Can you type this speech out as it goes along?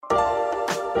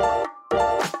Welcome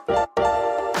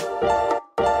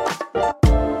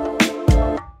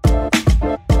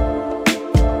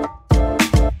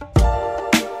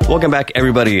back,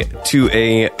 everybody, to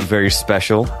a very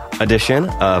special edition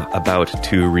of About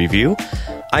to Review.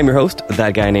 I'm your host,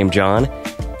 that guy named John,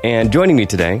 and joining me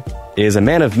today is a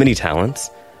man of many talents.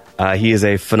 He is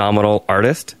a phenomenal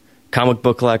artist, comic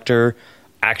book collector,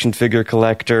 action figure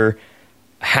collector,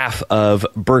 half of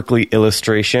Berkeley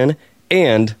Illustration,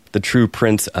 and the true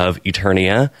prince of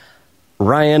Eternia.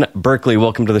 Ryan Berkeley,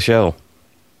 welcome to the show.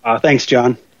 Thanks,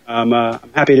 John. I'm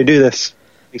happy to do this.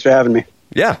 Thanks for having me.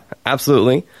 Yeah,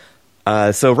 absolutely.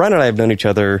 So Ryan and I have known each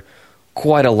other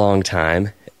quite a long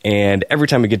time, and every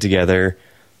time we get together,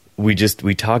 we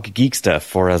talk geek stuff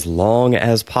for as long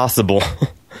as possible.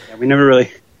 Yeah, we never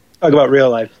really talk about real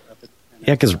life stuff.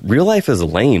 Yeah, because real life is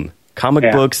lame.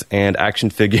 Comic books and action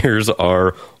figures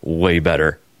are way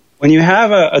better. When you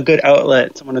have a good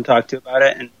outlet, someone to talk to about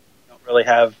it, and you don't really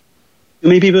have too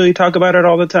many people who talk about it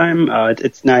all the time,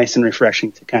 it's nice and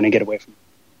refreshing to kind of get away from it.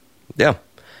 Yeah,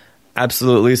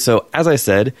 absolutely. So, as I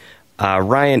said,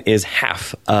 Ryan is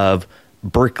half of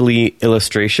Berkeley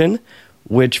Illustration,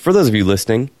 which, for those of you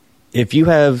listening, if you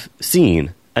have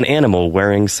seen an animal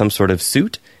wearing some sort of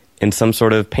suit in some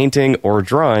sort of painting or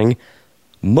drawing,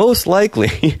 most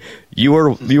likely you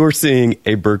are seeing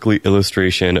a Berkeley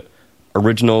Illustration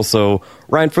original. So,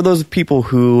 Ryan, for those people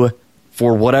who,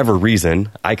 for whatever reason,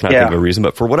 I cannot think of a reason,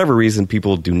 but for whatever reason,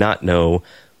 people do not know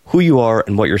who you are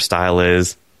and what your style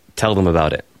is, tell them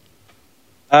about it.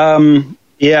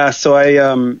 So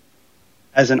I,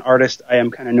 as an artist, I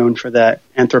am kind of known for that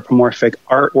anthropomorphic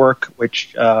artwork,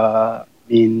 which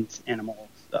means animals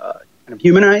kind of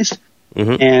humanized.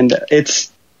 Mm-hmm. And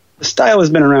the style has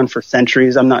been around for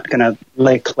centuries. I'm not going to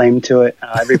lay claim to it.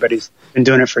 Everybody's been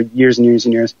doing it for years and years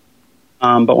and years.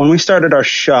 But when we started our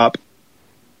shop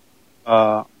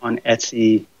on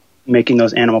Etsy, making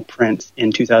those animal prints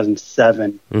in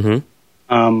 2007,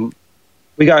 mm-hmm.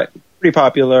 We got pretty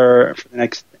popular for the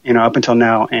next, up until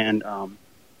now. And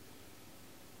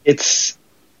it's,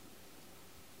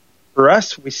 for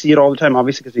us, we see it all the time,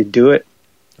 obviously, because we do it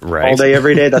all day,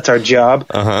 every day. That's our job.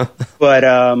 Uh-huh. But,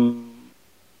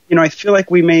 I feel like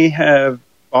we may have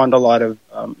spawned a lot of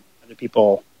other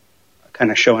people kind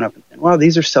of showing up and saying, well,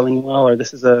 these are selling well, or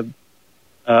this is a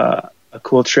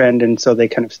cool trend. And so they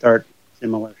kind of start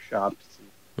similar shops.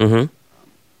 Mm-hmm.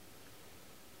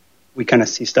 We kind of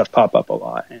see stuff pop up a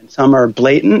lot. And some are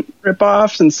blatant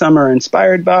ripoffs and some are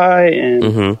inspired by. And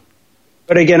mm-hmm.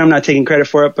 But again, I'm not taking credit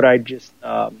for it, but I just,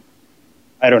 I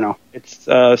don't know.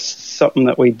 It's something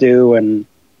that we do, and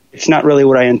it's not really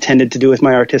what I intended to do with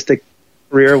my artistic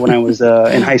career when I was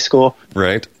in high school.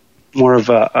 Right. More of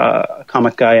a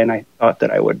comic guy, and I thought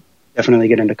that I would definitely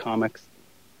get into comics.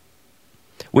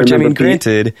 Which,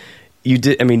 granted,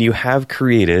 you have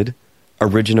created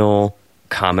original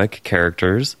comic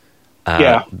characters.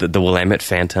 The Willamette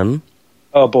Phantom.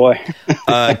 Oh, boy.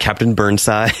 Captain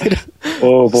Burnside.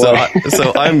 Oh, boy.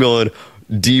 So I'm going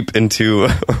deep into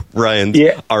Ryan's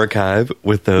archive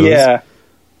with those. Yeah.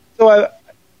 So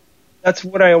that's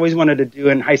what I always wanted to do.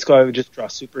 In high school, I would just draw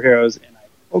superheroes, and I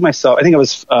told myself, I think it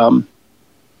was,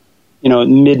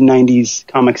 mid-90s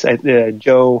comics,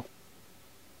 Joe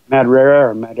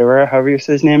Madureira, however you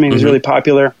say his name. He was really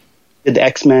popular, did the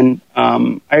X-Men.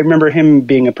 I remember him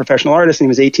being a professional artist, and he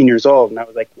was 18 years old, and I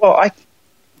was like, well,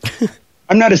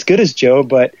 I'm not as good as Joe,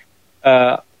 but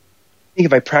I think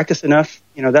if I practice enough,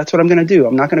 that's what I'm going to do.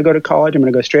 I'm not going to go to college. I'm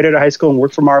going to go straight out of high school and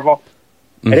work for Marvel.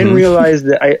 Mm-hmm. I didn't realize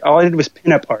that all I did was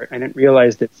pinup art. I didn't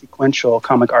realize that sequential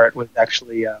comic art was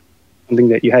actually something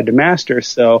that you had to master.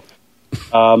 So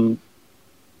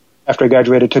after I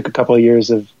graduated, I took a couple of years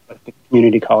of the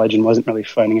community college and wasn't really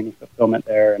finding any fulfillment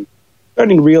there, and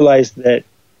starting to realize that,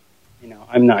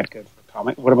 I'm not good for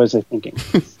comic. What was I thinking?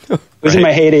 It was in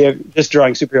my heyday of just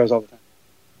drawing superheroes all the time.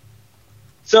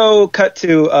 So cut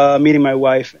to meeting my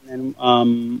wife, and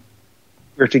then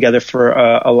we were together for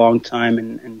a long time,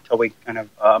 and until we kind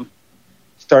of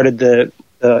started the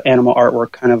animal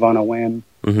artwork kind of on a whim.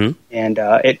 Mm-hmm. And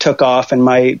it took off, and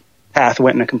my path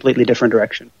went in a completely different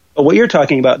direction. But what you're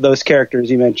talking about, those characters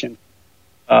you mentioned,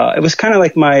 it was kind of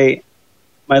like my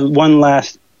one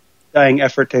last dying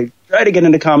effort to try to get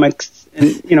into comics.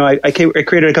 And, I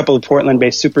created a couple of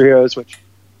Portland-based superheroes, which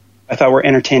I thought were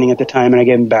entertaining at the time, and I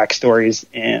gave them backstories.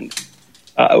 And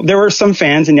there were some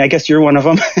fans, and I guess you're one of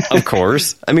them. Of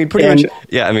course. Pretty much.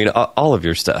 Yeah, all of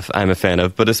your stuff I'm a fan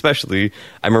of, but especially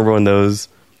I remember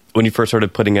when you first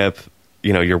started putting up,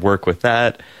 your work with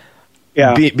that.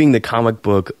 Yeah. Being the comic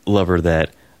book lover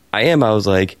that I am, I was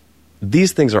like,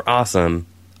 these things are awesome.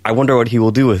 I wonder what he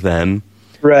will do with them.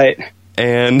 Right.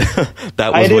 and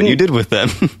that was what you did with them.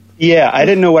 Yeah, I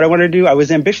didn't know what I wanted to do. I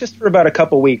was ambitious for about a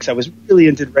couple weeks. I was really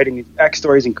into writing these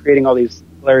backstories and creating all these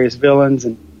hilarious villains.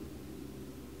 And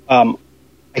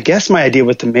I guess my idea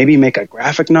was to maybe make a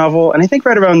graphic novel. And I think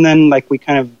right around then, like, we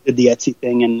kind of did the Etsy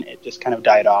thing, and it just kind of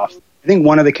died off. I think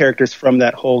one of the characters from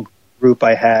that whole group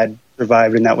I had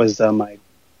survived, and that was my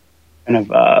kind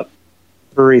of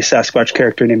furry Sasquatch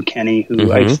character named Kenny,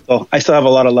 who I still have a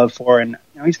lot of love for. And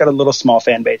he's got a little small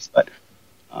fan base, but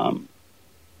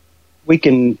we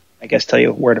can, I guess, tell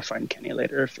you where to find Kenny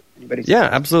later if anybody's... Yeah,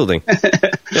 absolutely.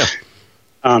 Yeah.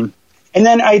 And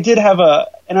then I did have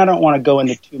and I don't want to go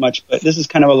into too much, but this is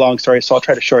kind of a long story, so I'll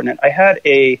try to shorten it. I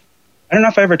don't know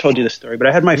if I ever told you this story, but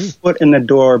I had my foot in the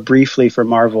door briefly for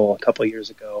Marvel a couple of years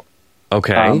ago.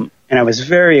 Okay. And I was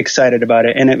very excited about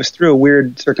it, and it was through a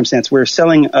weird circumstance. We were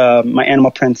selling my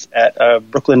animal prints at a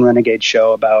Brooklyn Renegade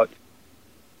show about,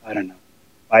 I don't know,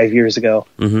 5 years ago.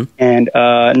 Mm-hmm. And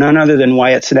none other than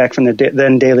Wyatt Cenac from the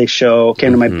then Daily Show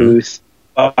came to my booth,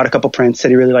 bought a couple prints,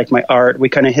 said he really liked my art. We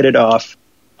kind of hit it off.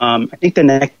 I think the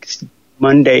next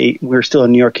Monday, we were still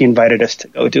in New York. He invited us to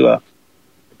go do a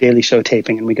Daily Show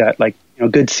taping, and we got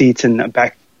good seats and a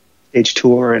backstage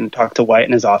tour and talked to Wyatt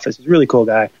in his office. He's a really cool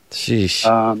guy. Sheesh.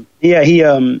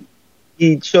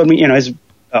 He showed me, his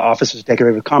office was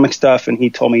decorated with comic stuff, and he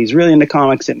told me he's really into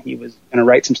comics and he was going to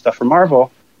write some stuff for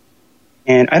Marvel.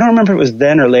 And I don't remember if it was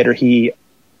then or later. He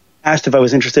asked if I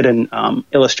was interested in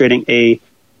illustrating he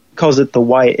calls it the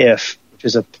Why If, which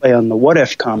is a play on the What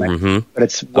If comic, but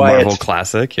it's Wyatt's, a Marvel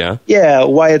classic, yeah. Yeah,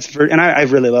 Wyatt's and I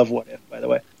really love What If, by the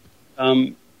way.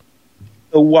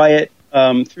 So Wyatt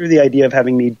through the idea of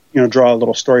having me, draw a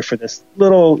little story for this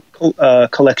little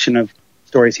collection of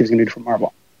stories he was going to do for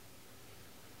Marvel.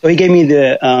 So he gave me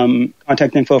the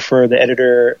contact info for the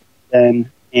editor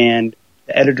then, and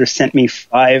the editor sent me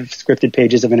 5 scripted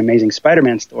pages of an Amazing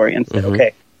Spider-Man story and said,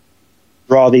 okay,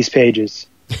 draw these pages.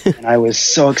 And I was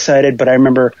so excited, but I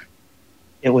remember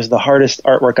it was the hardest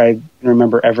artwork I can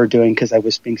remember ever doing because I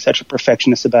was being such a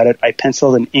perfectionist about it. I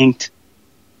penciled and inked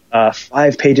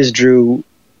 5 pages, drew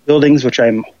buildings, which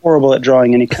I'm horrible at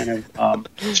drawing any kind of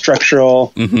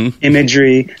structural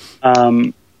imagery.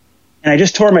 And I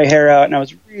just tore my hair out, and I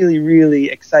was really, really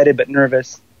excited but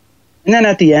nervous. And then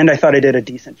at the end, I thought I did a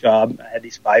decent job. I had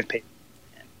these 5 pages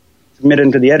and submitted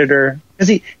them to the editor because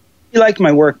he liked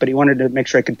my work, but he wanted to make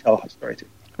sure I could tell a story too.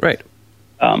 Right.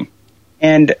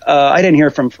 And I didn't hear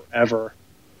from him forever.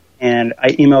 And I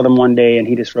emailed him one day, and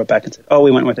he just wrote back and said, "Oh, we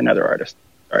went with another artist.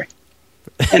 Sorry."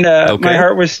 And okay. my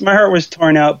heart was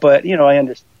torn out, but I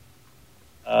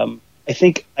understand. I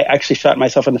think I actually shot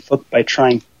myself in the foot by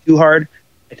trying too hard.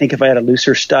 I think if I had a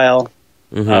looser style,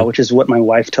 which is what my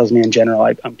wife tells me in general,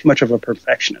 I'm too much of a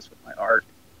perfectionist with my art.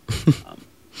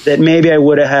 That maybe I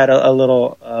would have had a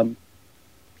little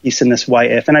piece in this Why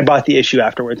If. And I bought the issue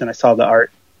afterwards, and I saw the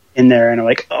art in there, and I'm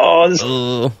like,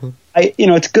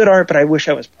 it's good art, but I wish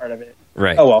I was part of it.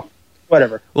 Right. Oh well,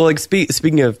 whatever. Well,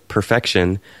 speaking of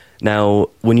perfection, now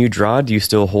when you draw, do you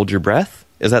still hold your breath?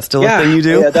 Is that still a thing you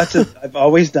do? Yeah, I've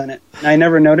always done it, and I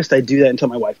never noticed I do that until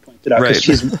my wife pointed out. Right.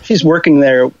 Because she's working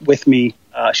there with me.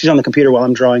 She's on the computer while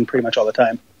I'm drawing pretty much all the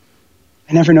time.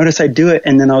 I never noticed I do it,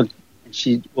 and then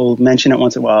she will mention it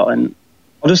once in a while, and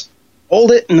I'll just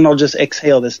hold it, and then I'll just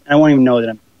exhale this, and I won't even know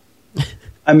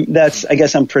that I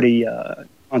guess I'm pretty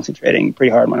concentrating pretty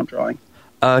hard when I'm drawing.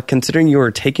 Considering you are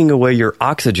taking away your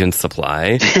oxygen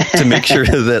supply to make sure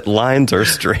that lines are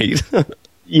straight.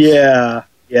 Yeah.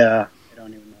 I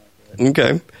don't even know how to do it.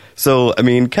 Okay. So,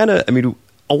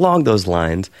 along those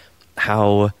lines,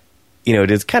 how,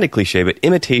 it is kind of cliche, but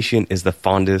imitation is the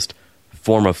fondest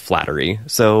form of flattery.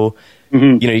 So,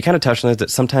 you kind of touched on it, that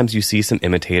sometimes you see some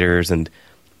imitators, and,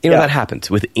 that happens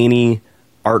with any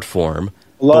art form.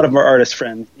 A lot of our artist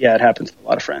friends. Yeah, it happens to a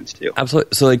lot of friends, too.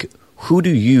 Absolutely. So, who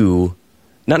do you,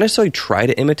 not necessarily try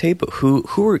to imitate, but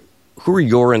who are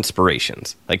your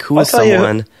inspirations? Who is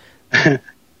someone...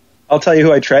 I'll tell you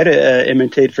who I try to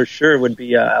imitate for sure would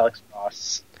be Alex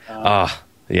Ross.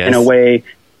 Yes. In a way,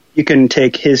 you can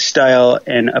take his style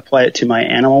and apply it to my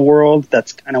animal world.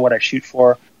 That's kind of what I shoot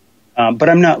for. But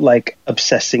I'm not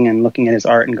obsessing and looking at his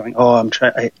art and going, "Oh, I'm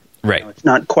trying." Right. It's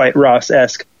not quite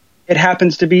Ross-esque. It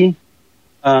happens to be.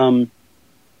 Alex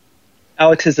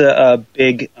is a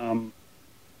big.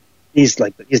 He's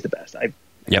the best. I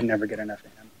can never get enough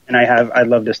of him, and I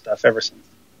loved his stuff ever since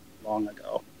long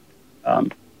ago.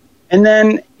 And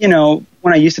then,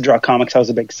 when I used to draw comics, I was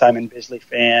a big Simon Bisley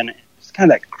fan. It's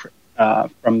kind of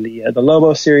that from the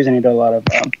Lobo series, and he did a lot of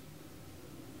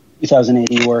 2000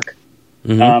 AD work.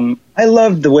 I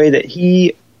loved the way that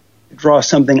he draws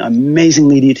something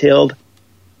amazingly detailed,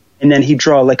 and then he'd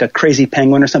draw like a crazy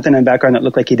penguin or something in the background that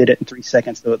looked like he did it in 3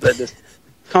 seconds. So this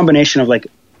combination of like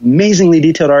amazingly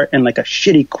detailed art and like a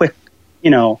shitty, quick,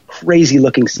 crazy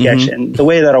looking sketch. And the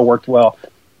way that all worked well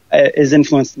has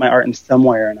influenced my art in some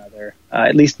way or another.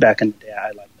 At least back in the day,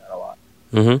 I liked that a lot.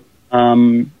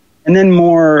 And then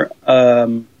more, I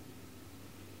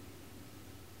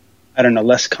don't know,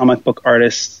 less comic book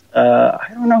artists. I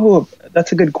don't know who.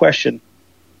 That's a good question.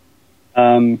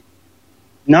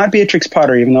 Not Beatrix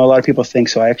Potter, even though a lot of people think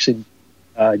so. I actually.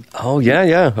 Oh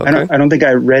yeah. Okay. I don't think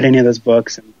I read any of those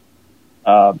books. And,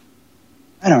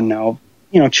 I don't know.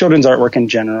 Children's artwork in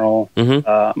general.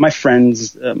 My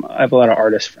friends, I have a lot of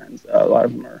artist friends. A lot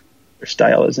of them their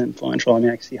style is influential. I mean,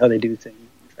 I can see how they do things.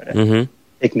 Try to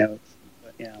take notes.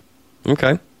 But yeah.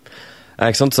 Okay.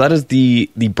 Excellent. So that is the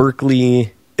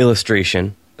Berkeley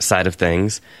illustration side of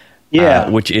things. Yeah.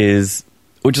 Which is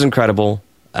incredible.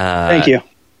 Thank you.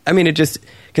 I mean,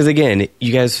 because again,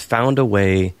 you guys found a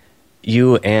way,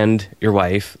 you and your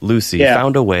wife, Lucy,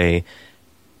 found a way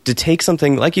to take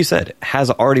something, like you said, has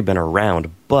already been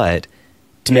around, but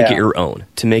to make it your own,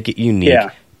 to make it unique.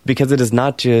 Yeah. Because it is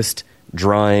not just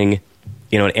drawing,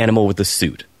 an animal with a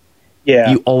suit.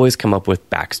 Yeah. You always come up with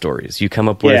backstories. You come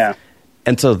up with,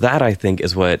 and so that I think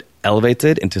is what elevates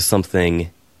it into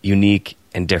something unique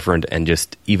and different and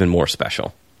just even more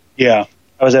special. Yeah.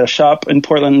 I was at a shop in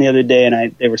Portland the other day,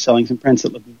 and they were selling some prints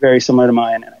that looked very similar to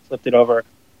mine, and I flipped it over. And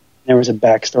there was a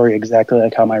backstory exactly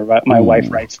like how my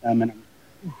wife writes them, and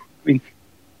I mean,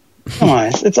 come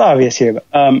on, it's obvious here.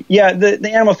 But,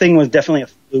 the animal thing was definitely a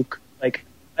fluke. Like,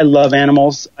 I love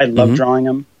animals. I love drawing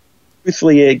them.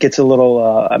 Truthfully, it gets a little,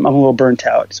 I'm a little burnt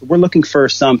out. So we're looking for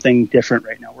something different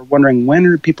right now. We're wondering, when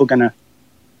are people going to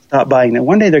stop buying them?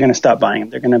 One day they're going to stop buying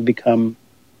them. They're going to become,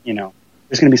 there's going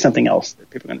to be something else that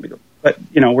people are going to be. But,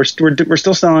 we're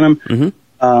still selling them.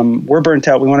 We're burnt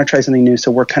out. We want to try something new.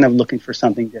 So we're kind of looking for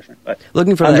something different. But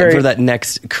looking for that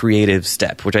next creative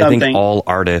step, which I think all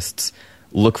artists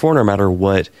look for no matter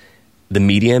what the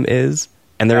medium is.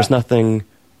 And there's nothing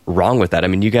wrong with that. I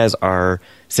mean, you guys are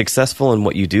successful in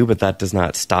what you do, but that does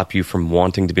not stop you from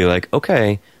wanting to be like,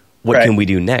 okay, what can we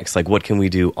do next? Like, what can we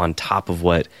do on top of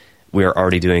what we are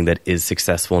already doing that is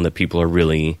successful and that people are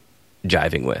really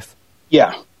jiving with?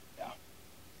 Yeah.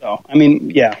 So, I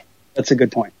mean, that's a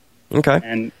good point. Okay.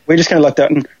 And we just kind of lucked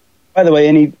out. And by the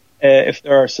way, if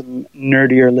there are some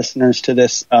nerdier listeners to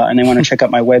this and they want to check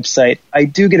out my website, I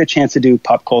do get a chance to do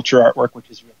pop culture artwork, which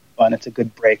is really fun. It's a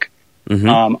good break.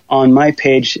 On my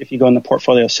page, if you go in the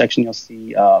portfolio section, you'll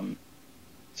see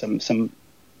some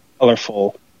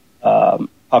colorful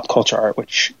pop culture art,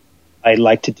 which I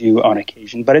like to do on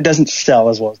occasion, but it doesn't sell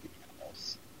as well as the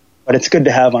animals. But it's good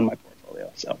to have on my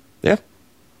portfolio. So yeah,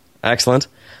 excellent.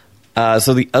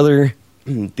 So the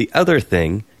other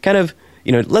thing, kind of,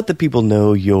 let the people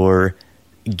know your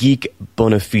geek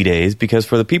bona fides, because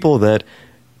for the people that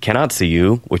cannot see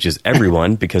you, which is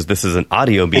everyone, because this is an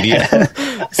audio media.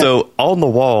 So on the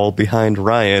wall behind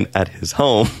Ryan at his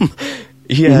home,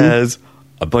 he has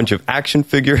a bunch of action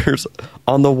figures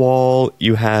on the wall.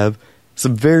 You have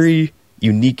some very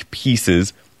unique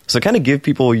pieces. So kind of give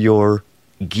people your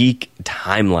geek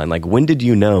timeline. Like, when did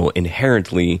you know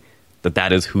inherently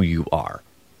that is who you are?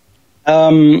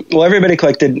 Well, everybody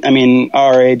collected,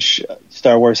 our age,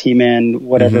 Star Wars, He-Man,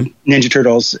 whatever, Ninja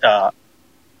Turtles,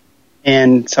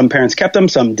 and some parents kept them,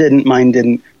 some didn't, mine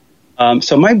didn't.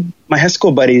 So my high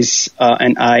school buddies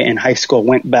and I in high school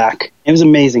went back. It was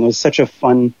amazing. It was such a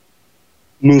fun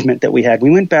movement that we had. We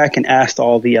went back and asked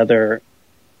all the other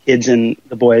kids and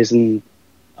the boys, and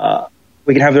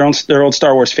we could have their old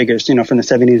Star Wars figures, from the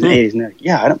 70s and 80s. And they're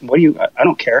like, I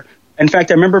don't care. In fact,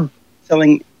 I remember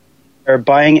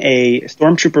buying a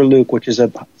Stormtrooper Luke, which is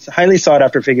a highly sought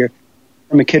after figure,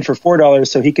 from a kid for $4,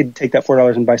 so he could take that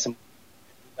 $4 and buy some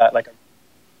like a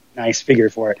nice figure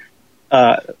for it.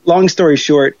 Long story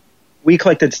short, we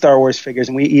collected Star Wars figures,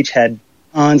 and we each had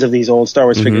tons of these old Star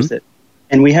Wars figures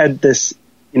and we had this,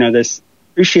 this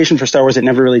appreciation for Star Wars that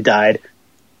never really died.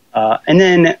 And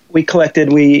then we collected,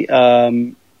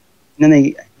 and then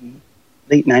they,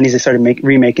 late 90s, they started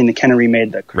remaking the Kenner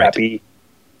remade the crappy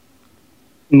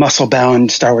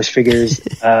muscle-bound Star Wars figures.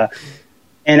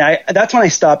 And that's when I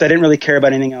stopped. I didn't really care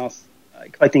about anything else,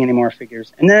 collecting any more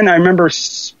figures. And then I remember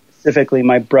specifically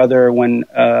my brother, when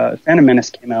Phantom Menace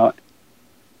came out,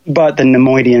 he bought the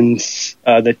Nemoidians,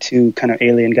 the two kind of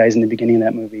alien guys in the beginning of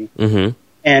that movie.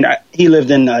 And he lived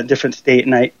in a different state,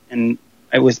 and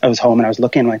I was home, and I was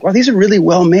looking, like, wow, these are really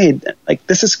well made. Like,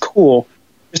 this is cool,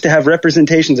 just to have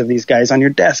representations of these guys on your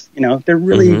desk. They're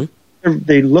really,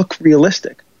 they look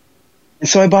realistic. And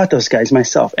so I bought those guys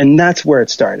myself, and that's where it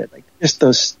started. Like just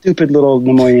those stupid little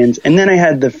Nemoidians. And then I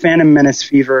had the Phantom Menace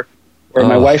fever, where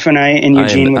my wife and I and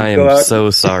Eugene would go out. I am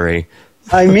so sorry.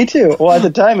 Me too. Well, at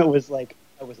the time, it was like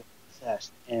I was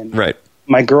obsessed. And Right.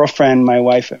 my girlfriend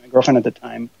at the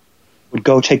time, would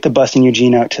go take the bus and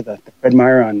Eugene out to the Fred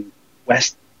Meyer on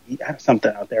West,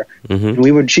 something out there.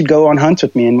 Mm-hmm. And she'd go on hunts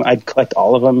with me, and I'd collect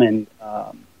all of them.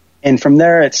 And from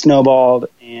there, it snowballed.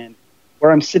 And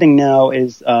where I'm sitting now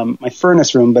is my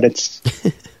furnace room, but it's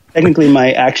technically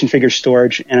my action figure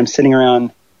storage. And I'm sitting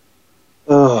around,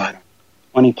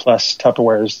 20 plus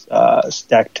Tupperwares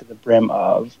stacked to the brim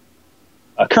of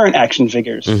current action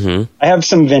figures. Mm-hmm. I have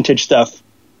some vintage stuff,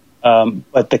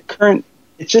 but the current,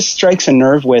 it just strikes a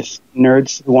nerve with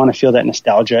nerds who want to feel that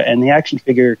nostalgia. And the action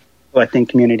figure collecting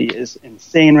community is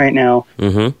insane right now.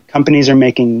 Mm-hmm. Companies are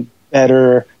making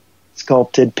better,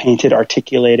 sculpted, painted,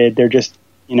 articulated. They're just,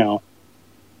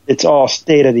 it's all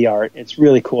state of the art. It's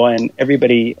really cool. And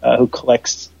everybody who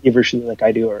collects feverishly like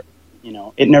I do,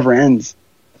 it never ends.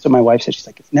 That's what my wife said. She's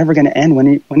like, it's never going to end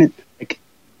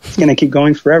it's going to keep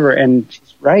going forever. And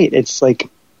she's right. It's like,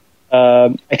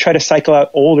 I try to cycle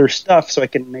out older stuff so I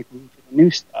can make room for the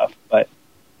new stuff, but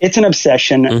it's an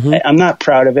obsession. Mm-hmm. I'm not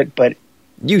proud of it, but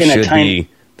you should be.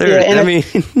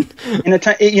 In a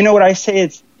time, you know what I say?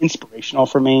 It's inspirational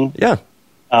for me. Yeah.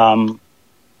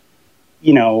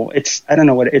 It's, I don't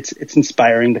know what it's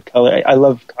inspiring. The color. I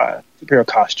love superhero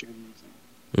costumes,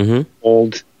 Mm-hmm.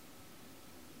 old,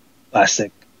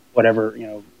 classic, whatever,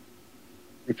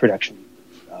 reproduction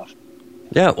stuff.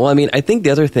 Yeah. Well, I mean, I think the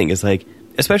other thing is like,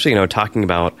 especially, talking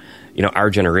about, our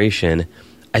generation,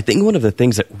 I think one of the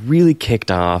things that really kicked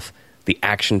off the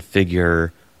action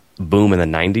figure boom in the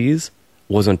 90s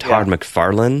was when Todd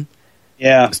McFarlane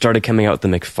started coming out with the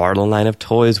McFarlane line of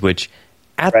toys, which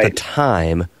at the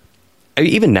time,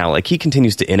 even now, like he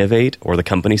continues to innovate, or the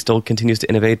company still continues to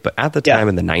innovate, but at the time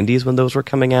in the 90s when those were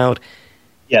coming out,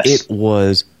 it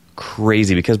was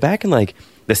crazy, because back in like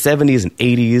the 70s and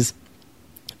 80s,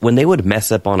 when they would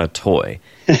mess up on a toy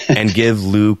and give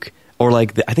Luke, or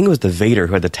like I think it was the Vader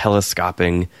who had the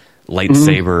telescoping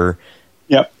lightsaber,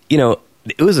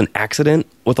 it was an accident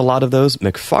with a lot of those.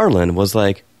 McFarlane was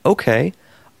like, okay,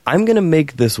 I'm going to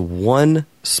make this one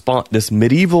Spawn, this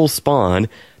medieval Spawn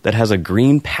that has a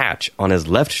green patch on his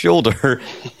left shoulder.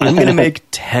 I'm going to make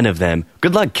 10 of them.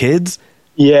 Good luck, kids.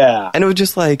 Yeah. And it was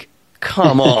just like,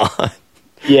 come on.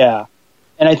 Yeah.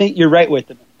 And I think you're right with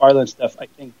the McFarlane stuff. I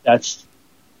think that's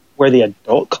where the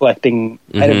adult collecting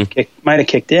might have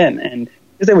kicked in. And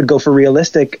because they would go for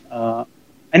realistic, I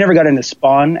never got into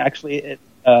Spawn, actually,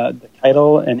 the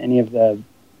title and any of the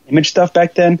Image stuff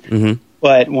back then. Mm-hmm.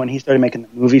 But when he started making the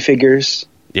movie figures,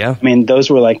 I mean, those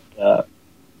were like the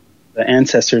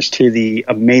ancestors to the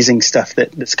amazing stuff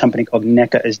that this company called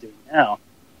NECA is doing now,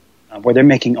 where they're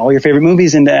making all your favorite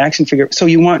movies into action figures. So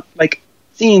you want like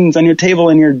scenes on your table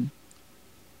and your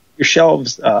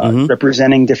shelves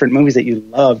representing different movies that you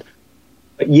loved.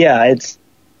 But it's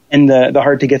and the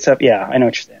hard to get stuff. Yeah, I know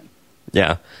what you're saying.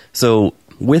 Yeah. So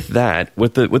with that,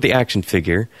 with the action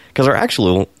figure, because our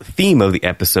actual theme of the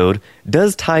episode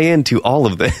does tie into all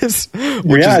of this.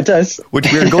 It does.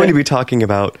 Which we are going to be talking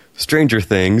about Stranger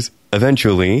Things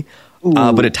eventually,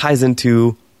 but it ties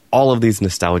into all of these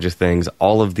nostalgia things,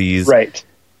 all of these,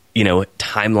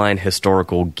 timeline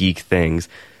historical geek things.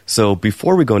 So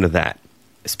before we go into that,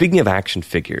 speaking of action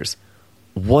figures,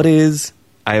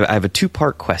 I have a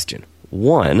two-part question.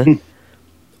 One,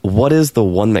 what is the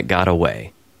one that got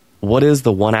away? What is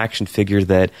the one action figure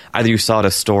that either you saw at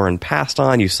a store and passed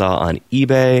on, you saw on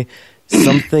eBay,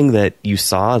 something that you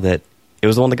saw that it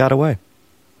was the one that got away?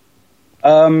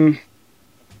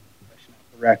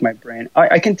 Rack my brain.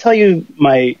 I can tell you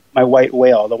my white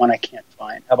whale, the one I can't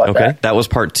find. How about that? Okay, that was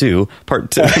part two.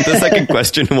 The second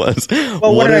question was,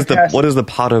 what is the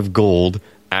pot of gold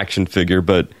action figure?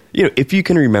 But if you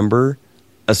can remember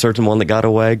a certain one that got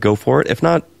away, go for it. If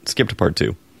not, skip to part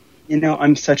two.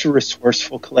 I'm such a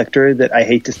resourceful collector that I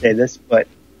hate to say this, but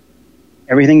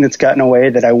everything that's gotten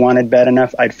away that I wanted bad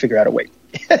enough, I'd figure out a way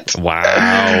to get.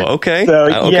 Wow. Okay.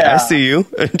 I see you.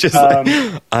 Just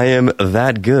I am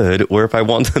that good where if I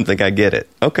want something, I get it.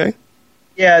 Okay.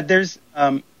 Yeah, there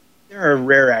are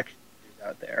rare action figures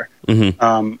out there.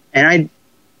 Mm-hmm. And I,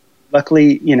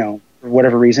 luckily, for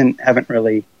whatever reason, haven't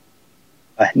really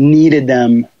needed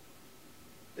them.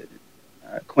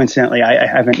 Coincidentally, I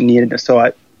haven't needed it.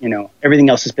 So everything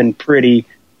else has been pretty,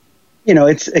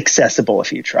 it's accessible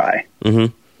if you try,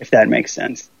 if that makes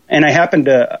sense. And I happened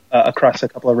to across a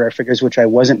couple of rare figures, which I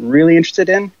wasn't really interested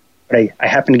in, but I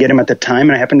happened to get them at the time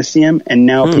and I happened to see them. And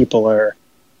now people are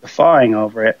guffawing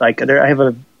over it. Like I have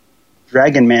a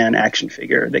Dragon Man action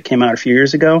figure that came out a few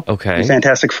years ago. Okay. The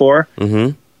Fantastic Four.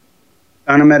 Mm-hmm.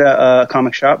 Found him at a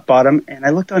comic shop, bought him, and I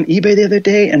looked on eBay the other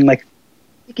day, and like,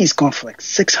 I think he's going for like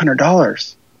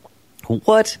 $600.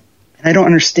 What? And I don't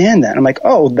understand that. I'm like,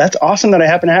 oh, that's awesome that I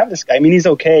happen to have this guy. I mean, he's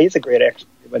okay. He's a great action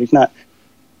figure, but he's not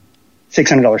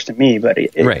 $600 to me. But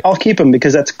Right. I'll keep him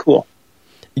because that's cool.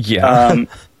 Yeah.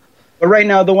 But right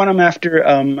now, the one I'm after,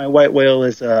 my white whale,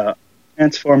 is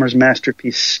Transformers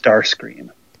Masterpiece Starscream.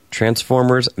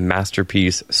 Transformers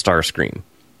Masterpiece Starscream.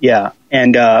 Yeah,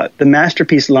 and the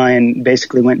Masterpiece line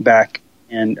basically went back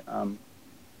and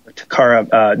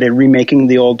Takara, they're remaking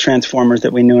the old Transformers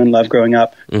that we knew and loved growing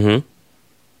up. Mm-hmm.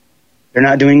 They're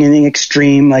not doing anything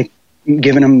extreme, like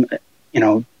giving them,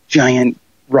 giant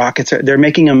rockets. They're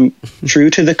making them true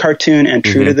to the cartoon and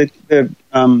true to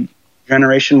the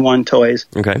Generation 1 toys.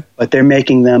 Okay. But they're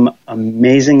making them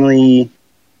amazingly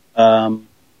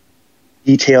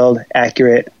detailed,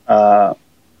 accurate. The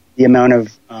amount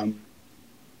of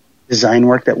design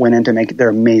work that went into they're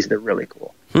amazing. They're really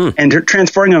cool. And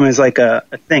transforming them is like a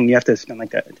thing. You have to spend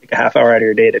take a half hour out of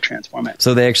your day to transform it.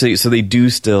 So they do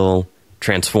still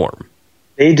transform.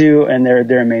 They do, and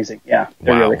they're amazing. Yeah,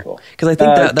 they're Wow. really cool. Because I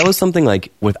think that was something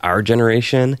like with our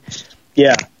generation.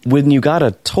 Yeah. When you got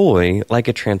a toy like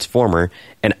a Transformer,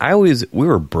 and we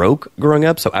were broke growing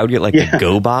up, so I would get like the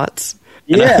GoBots.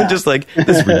 And I'm just like,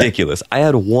 this is ridiculous. I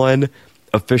had one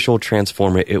official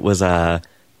Transformer. It was a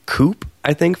Coop,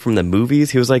 I think, from the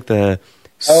movies. He was like the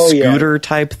scooter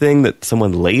type thing that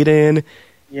someone laid in.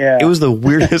 Yeah. It was the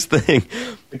weirdest thing.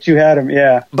 But you had him,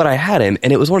 yeah. But I had him,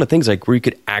 and it was one of the things like where you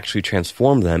could actually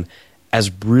transform them. As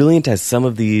brilliant as some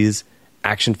of these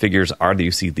action figures are that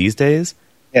you see these days,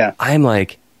 I'm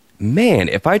like, man,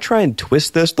 if I try and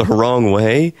twist this the wrong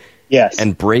way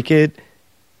and break it,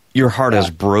 your heart is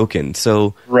broken.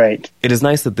 So it is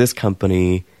nice that this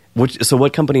company,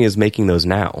 what company is making those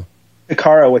now?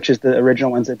 Takara, which is the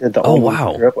original ones that did the old ones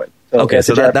I grew up with. So, okay,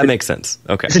 so that makes sense.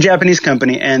 Okay. It's a Japanese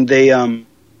company, and they,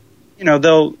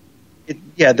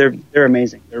 they're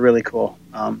amazing. They're really cool.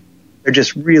 They're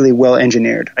just really well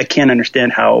engineered. I can't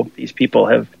understand how these people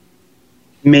have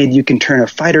made you can turn a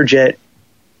fighter jet,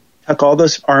 tuck all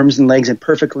those arms and legs in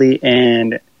perfectly,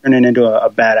 and turn it into a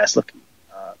badass looking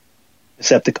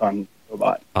Decepticon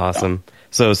robot. Awesome.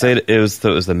 So say it was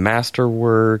the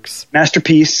Masterworks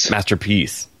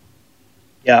Masterpiece.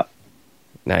 Yeah.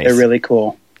 Nice. They're really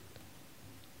cool.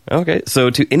 Okay,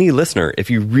 so to any listener, if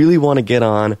you really want to get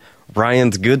on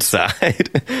Ryan's good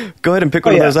side, go ahead and pick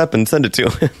one of those up and send it to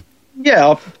him. Yeah,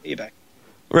 I'll pay you back.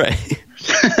 Right.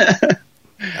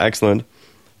 Excellent.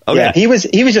 Okay. Yeah, he was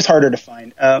just harder to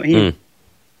find.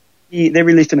 They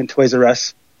released him in Toys R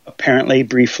Us apparently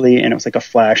briefly, and it was like a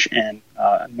flash, and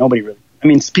nobody really. I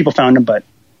mean, people found him, but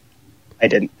I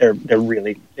didn't.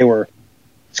 They were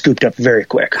scooped up very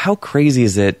quick. How crazy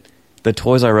is it that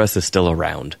Toys R Us is still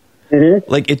around?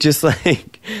 Mm-hmm. Like, it just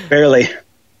like barely.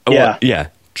 Yeah.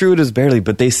 True, it is barely,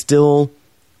 but they still,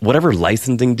 whatever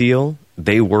licensing deal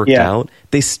they worked out,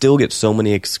 they still get so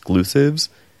many exclusives.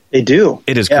 They do.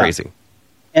 It is crazy.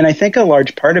 And I think a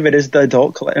large part of it is the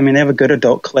adult. I mean, they have a good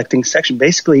adult collecting section.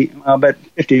 Basically, about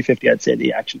 50-50, I'd say,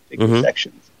 the action figure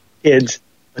sections. Kids,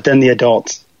 but then the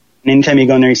adults. And anytime you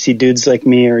go in there, you see dudes like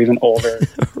me or even older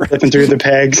flipping through the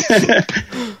pegs.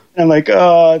 And I'm like,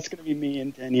 oh, it's going to be me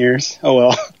in 10 years. Oh,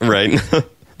 well. Right.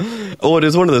 Oh, it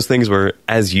is one of those things where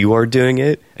as you are doing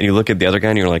it and you look at the other guy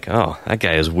and you're like, oh, that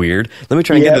guy is weird. Let me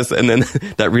try and get this. And then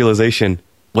that realization,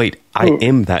 wait, I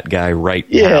am that guy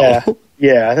now.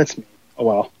 Yeah, that's me. Oh,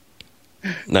 well.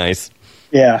 Nice.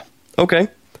 Yeah. Okay.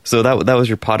 So that was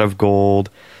your pot of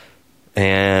gold.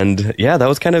 And yeah, that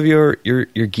was kind of your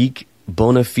geek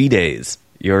bona fides,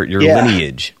 your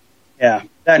lineage. Yeah,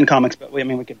 that and comics, but we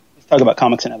could talk about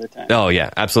comics another time. Oh,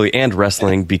 yeah, absolutely. And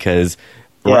wrestling, because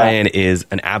Ryan is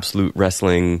an absolute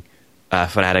wrestling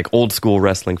fanatic, old school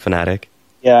wrestling fanatic.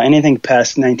 Yeah, anything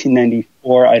past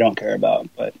 1994, I don't care about.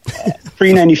 But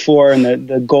pre-94 and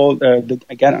the gold, I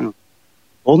don't know,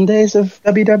 golden days of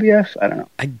WWF? I don't know.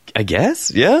 I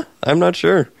guess, yeah. I'm not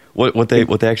sure what they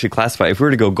actually classify. If we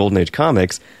were to go Golden Age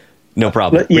comics, no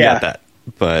problem. We got that.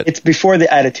 But it's before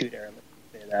the Attitude Era,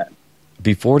 let's say that.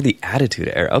 Before the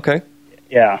Attitude Era, okay.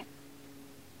 Yeah.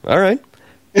 All right.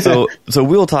 So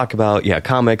we'll talk about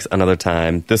comics another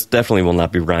time. This definitely will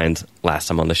not be Ryan's last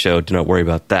time on the show. Do not worry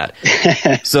about that.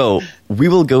 So we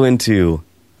will go into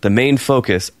the main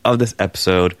focus of this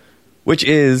episode, which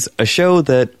is a show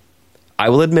that I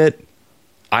will admit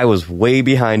I was way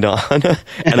behind on,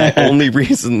 and I only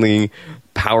recently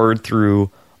powered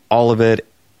through all of it,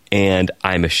 and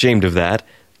I'm ashamed of that.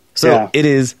 So it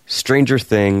is Stranger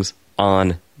Things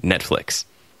on Netflix.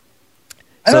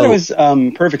 I thought it was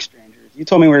Perfect Strangers. You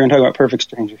told me we were going to talk about Perfect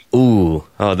Strangers. Ooh,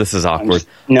 oh, this is awkward.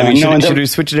 Should we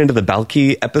switch it into the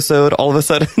Balky episode all of a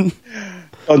sudden?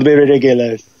 Oh, the baby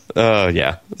ridiculous. Oh,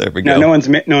 yeah. There we go. No one's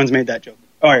made that joke.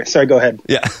 All right, sorry, go ahead.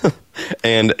 Yeah.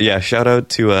 And, yeah, shout out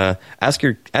to ask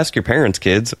your parents,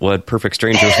 kids, what Perfect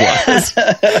Strangers was.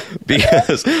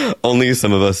 Because only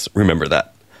some of us remember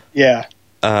that. Yeah.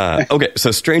 Okay,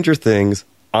 so Stranger Things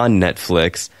on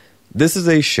Netflix. This is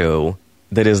a show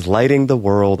that is lighting the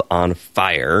world on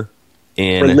fire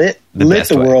in lit the way.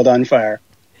 World on fire.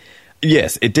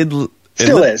 Yes, it did.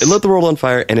 Still is. It lit the world on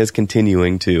fire and is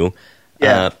continuing to.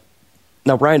 Yeah.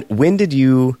 Now, Ryan, when did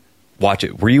you watch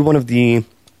it? Were you one of the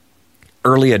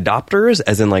early adopters?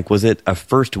 As in, like, was it a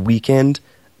first weekend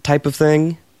type of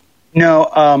thing? No,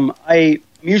 I'm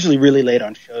usually really late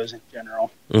on shows in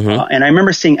general. Mm-hmm. And I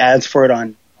remember seeing ads for it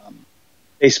on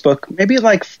Facebook, maybe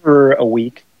like for a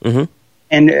week. Mm-hmm.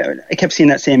 And I kept seeing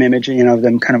that same image, of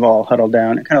them kind of all huddled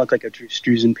down. It kind of looked like a Drew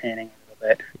Struzan painting a little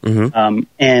bit. Mm-hmm.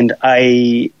 And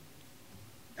I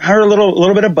heard a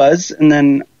little bit of buzz, and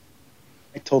then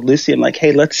I told Lucy, I'm like,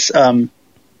 hey, let's,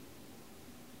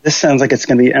 this sounds like it's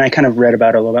going to be, and I kind of read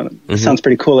about it a little bit. It sounds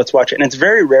pretty cool. Let's watch it. And it's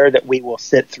very rare that we will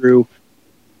sit through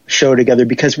a show together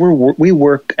because we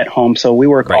work at home. So we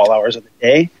work all hours of the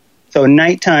day. So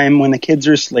nighttime when the kids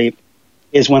are asleep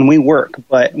is when we work,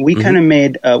 but we kind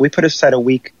of we put aside a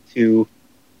week to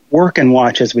work and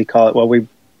watch, as we call it. Well, we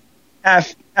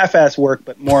half-ass work,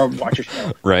 but more watch a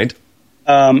show. Right.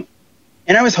 And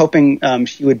I was hoping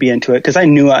she would be into it because I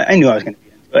knew I was going to be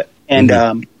into it.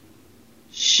 And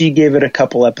she gave it a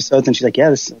couple episodes, and she's like, "Yeah,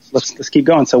 let's keep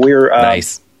going." So we were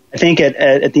nice. I think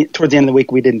towards the end of the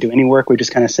week, we didn't do any work. We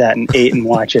just kind of sat and ate and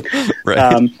watched it.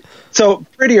 Right. So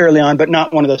pretty early on, but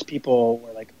not one of those people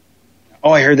where like,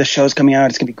 oh, I heard this show's coming out.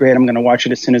 It's going to be great. I'm going to watch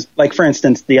it as soon as, like, for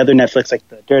instance, the other Netflix, like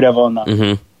the Daredevil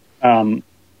and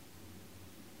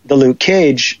the Luke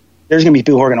Cage, there's going to be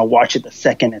people who are going to watch it the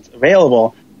second it's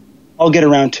available. I'll get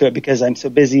around to it because I'm so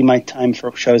busy. My time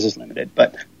for shows is limited.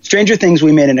 But Stranger Things,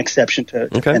 we made an exception to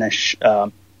finish,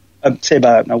 I'd say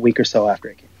about a week or so after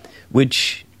it came out.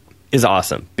 Which is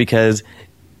awesome because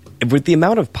with the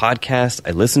amount of podcasts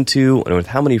I listen to and with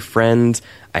how many friends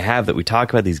I have that we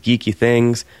talk about these geeky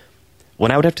things,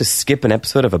 when I would have to skip an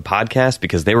episode of a podcast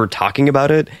because they were talking about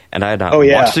it and I had not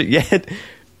watched it yet,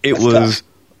 it was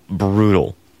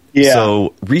brutal. Yeah.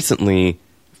 So recently,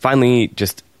 finally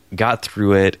just got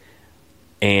through it,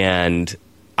 and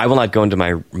I will not go into my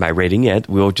rating yet.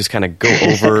 We'll just kind of go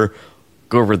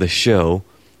over the show.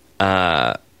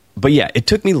 But yeah, it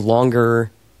took me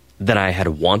longer than I had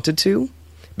wanted to,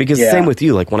 because same with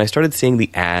you. Like when I started seeing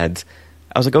the ads,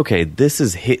 I was like, okay, this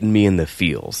is hitting me in the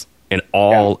feels. In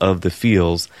all of the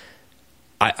feels,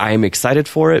 I'm excited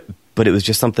for it, but it was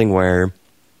just something where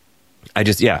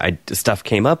stuff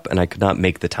came up and I could not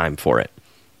make the time for it.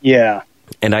 Yeah.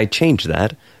 And I changed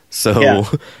that. So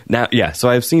now, so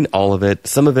I've seen all of it.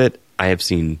 Some of it I have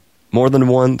seen more than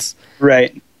once.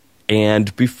 Right.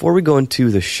 And before we go into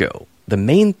the show, the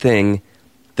main thing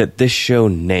that this show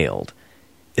nailed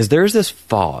is there's this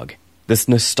fog, this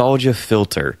nostalgia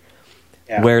filter,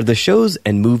 where the shows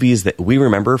and movies that we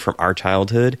remember from our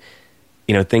childhood,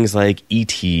 things like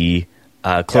E.T.,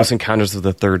 Close Encounters of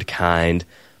the Third Kind,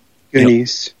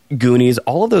 Goonies,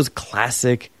 all of those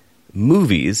classic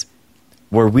movies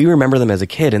where we remember them as a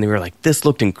kid and they were like, this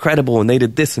looked incredible and they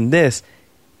did this and this.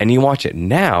 And you watch it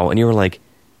now and you were like,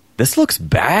 this looks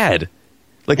bad.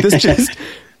 Like this just...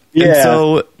 And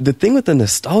so the thing with the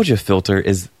nostalgia filter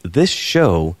is this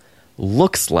show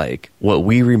looks like what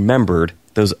we remembered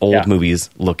those old movies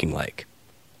looking like.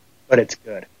 But it's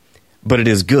good. But it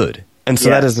is good. And so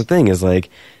that is the thing, is like,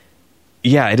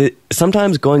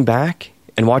 sometimes going back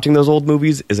and watching those old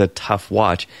movies is a tough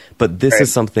watch, but this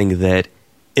is something that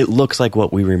it looks like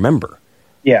what we remember.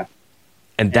 Yeah.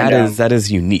 And that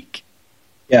is unique.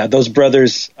 Yeah, those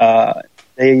brothers,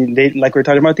 they like we were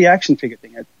talking about the action figure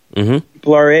thing.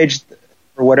 People our age,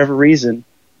 for whatever reason,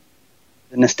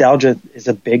 the nostalgia is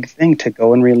a big thing to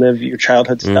go and relive your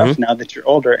childhood stuff now that you're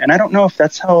older. And I don't know if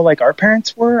that's how like our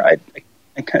parents were. I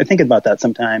kind of think about that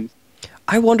sometimes.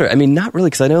 I wonder. I mean, not really,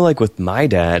 because I know like with my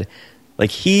dad,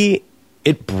 like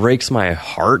it breaks my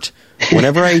heart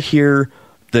whenever I hear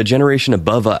the generation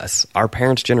above us, our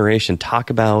parents' generation, talk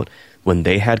about when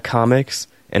they had comics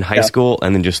in high school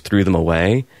and then just threw them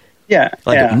away. Yeah.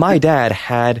 Like my dad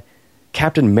had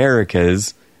Captain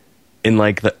America's in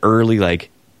like the early, like,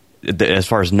 as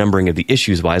far as numbering of the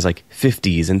issues wise, like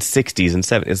 50s and 60s and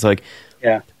 70s. It's like,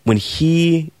 when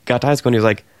he got to high school and he was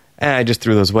like, I just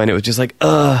threw those away, and it was just like,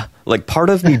 like part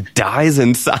of me dies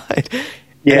inside.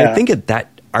 And I think at that,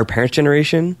 our parents'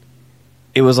 generation,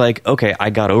 it was like, okay, I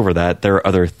got over that. There are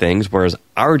other things. Whereas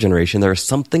our generation, there's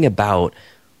something about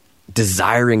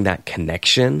desiring that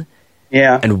connection.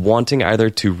 Yeah. And wanting either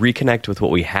to reconnect with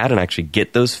what we had and actually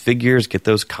get those figures, get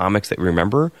those comics that we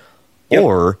remember, Yep.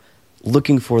 or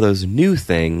looking for those new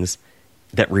things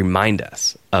that remind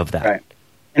us of that. Right.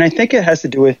 And I think it has to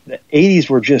do with the 80s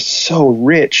were just so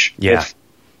rich with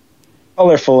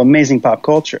colorful, amazing pop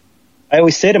culture. I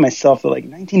always say to myself that, like,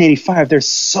 1985, there's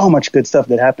so much good stuff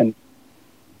that happened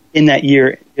in that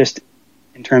year, just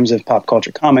in terms of pop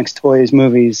culture, comics, toys,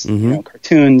 movies,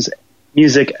 cartoons,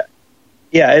 music.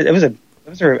 Yeah, it was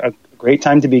a great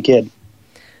time to be a kid.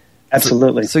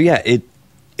 Absolutely. So yeah, it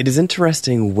is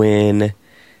interesting when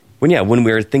we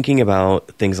were thinking about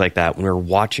things like that, when we were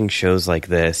watching shows like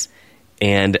this,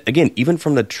 and again, even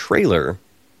from the trailer,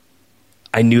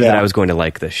 I knew that I was going to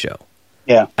like this show.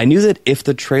 Yeah. I knew that if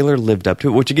the trailer lived up to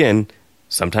it, which again,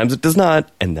 sometimes it does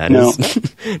not, and that is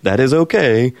that is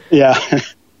okay. Yeah.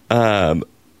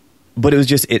 But it was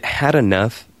just, it had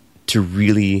enough to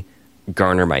really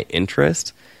garner my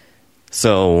interest.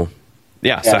 So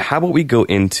so how about we go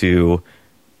into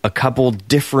a couple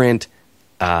different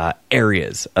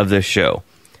areas of this show,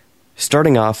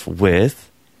 starting off with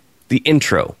the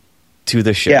intro to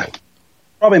the show. Yeah,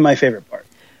 probably my favorite part.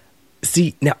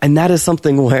 See, now, and that is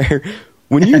something where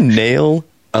when you nail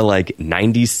a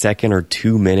 90-second or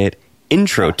 2-minute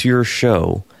intro to your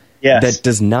show that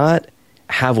does not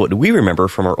have what we remember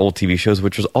from our old TV shows,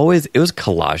 which was always, it was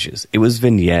collages, it was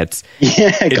vignettes,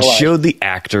 it showed the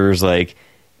actors, and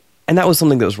that was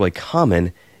something that was really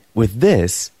common. With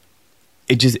this,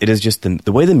 it is just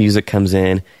the way the music comes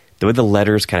in, the way the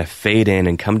letters kind of fade in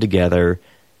and come together.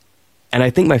 And I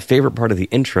think my favorite part of the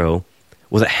intro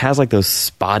was it has those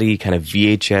spotty kind of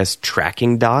VHS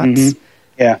tracking dots. Mm-hmm.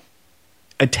 Yeah.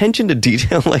 Attention to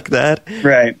detail like that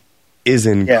is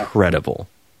incredible.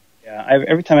 Yeah,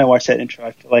 every time I watch that intro,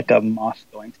 I feel like a moth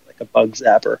going to a bug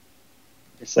zapper.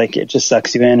 It's it just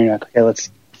sucks you in, and you're like, okay,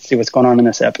 let's see what's going on in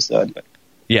this episode. But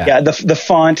the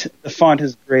font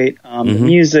is great. The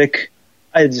music,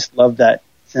 I just love that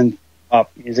synth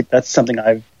pop music. That's something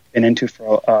I've been into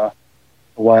for a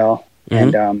while,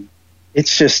 and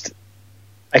it's just,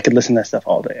 I could listen to that stuff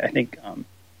all day. I think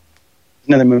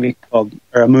another movie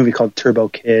called Turbo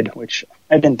Kid, which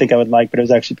I didn't think I would like, but it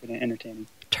was actually pretty entertaining.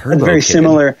 Turbo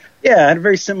Kid. It had a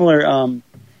very similar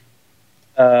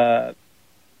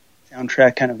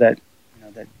soundtrack, kind of that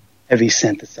that heavy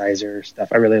synthesizer stuff.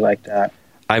 I really like that.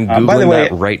 I'm Googling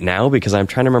that right now because I'm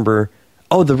trying to remember.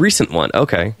 Oh, the recent one.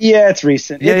 Okay. Yeah, it's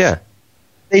recent. Yeah.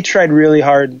 They tried really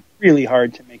hard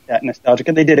to make that nostalgic,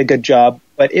 and they did a good job,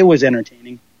 but it was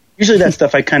entertaining. Usually that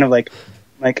stuff I kind of like,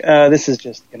 this is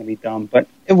just going to be dumb, but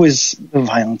the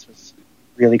violence was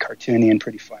really cartoony and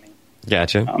pretty funny.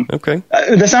 Gotcha. Okay.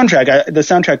 The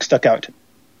soundtrack stuck out to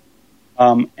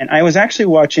me. And I was actually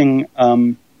watching,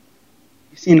 you've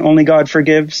seen Only God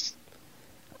Forgives?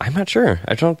 I'm not sure.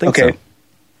 I don't think so.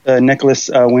 The Nicholas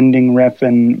Winding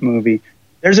Refn movie.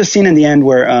 There's a scene in the end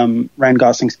where Ryan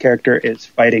Gosling's character is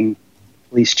fighting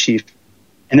police chief,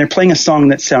 and they're playing a song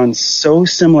that sounds so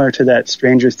similar to that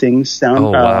Stranger Things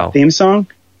theme song.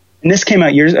 And this came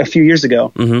out a few years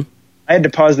ago. Mm-hmm. I had to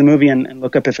pause the movie and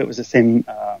look up if it was the same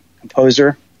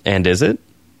composer. And is it?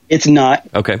 It's not.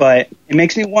 Okay. But it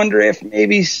makes me wonder if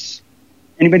maybe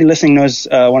anybody listening knows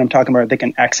what I'm talking about. They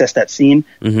can access that scene.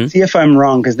 Mm-hmm. See if I'm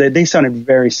wrong, because they sounded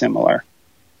very similar.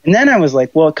 And then I was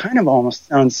like, well, it kind of almost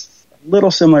sounds a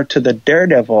little similar to the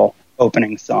Daredevil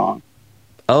opening song.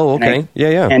 Oh, okay.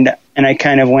 Yeah. And I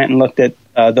kind of went and looked at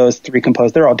those three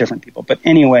composers. They're all different people. But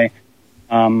anyway,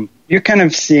 you're kind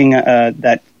of seeing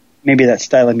that maybe that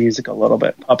style of music a little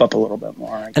bit pop up a little bit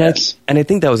more, I guess. And I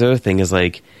think that was the other thing is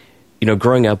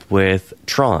growing up with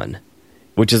Tron,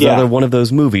 which is another one of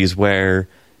those movies where,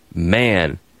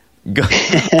 man,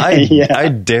 I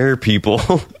dare people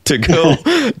to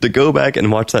go back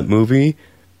and watch that movie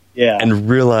and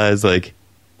realize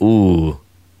ooh,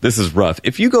 this is rough.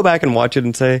 If you go back and watch it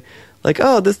and say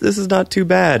oh, this is not too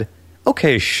bad.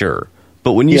 Okay, sure.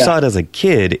 But when you saw it as a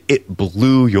kid, it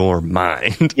blew your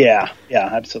mind. Yeah,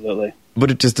 absolutely.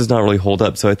 But it just does not really hold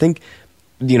up. So I think,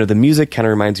 the music kind of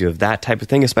reminds you of that type of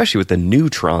thing, especially with the new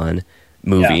Tron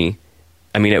movie. Yeah.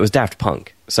 I mean, it was Daft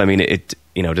Punk. So, I mean, it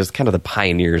just kind of the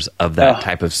pioneers of that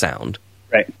type of sound.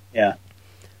 Right, yeah.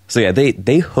 So, yeah,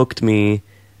 they hooked me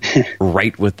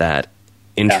right with that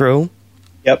intro. Yeah.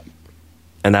 Yep.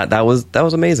 And that was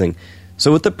amazing.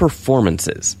 So, with the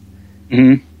performances,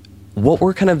 what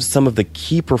were kind of some of the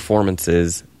key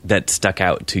performances that stuck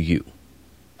out to you?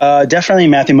 Definitely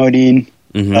Matthew Modine.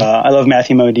 Mm-hmm. I love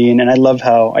Matthew Modine, and I love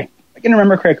how I can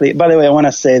remember correctly. By the way, I want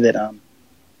to say that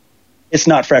it's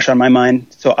not fresh on my mind.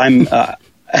 So I'm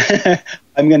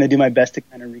I'm going to do my best to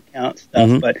kind of recount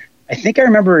stuff. But I think I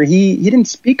remember he didn't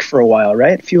speak for a while,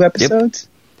 right? A few episodes.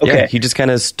 Yep. Okay. Yeah, he just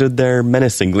kind of stood there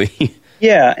menacingly.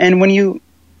 Yeah, and when you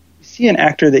see an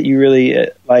actor that you really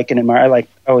like and admire, I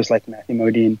always like Matthew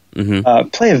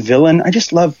Modine, play a villain. I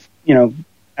just love,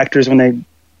 actors when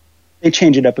they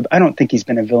change it up. I don't think he's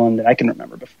been a villain that I can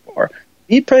remember before.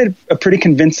 He played a pretty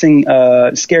convincing,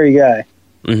 scary guy.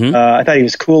 I thought he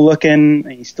was cool looking.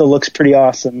 He still looks pretty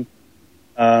awesome.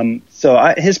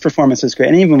 So his performance was great.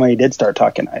 And even when he did start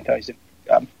talking, I thought he was doing a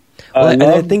good job. Well, and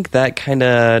I think that kind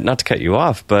of, not to cut you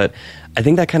off, but I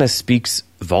think that kind of speaks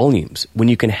volumes when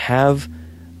you can have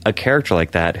a character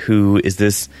like that who is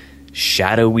this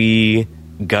shadowy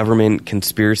government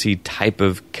conspiracy type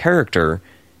of character,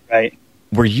 right?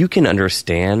 Where you can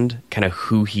understand kind of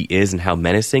who he is and how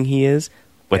menacing he is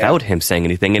without him saying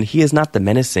anything. And he is not the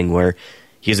menacing where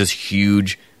he is this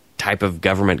huge type of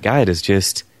government guy. It is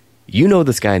just,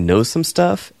 this guy knows some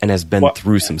stuff and has been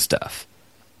through some stuff.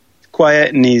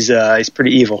 Quiet, and he's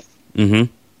pretty evil. But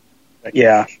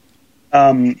yeah.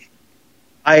 I,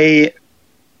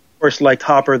 of course, liked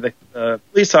Hopper, the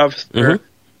police officer.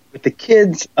 With the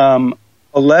kids,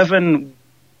 11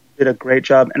 did a great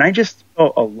job, and I just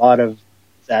felt a lot of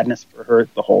sadness for her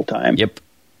the whole time. Yep.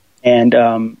 And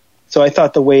so I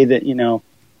thought the way that,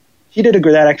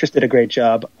 that actress did a great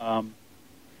job.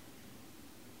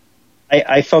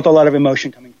 I felt a lot of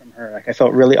emotion coming from her. Like, I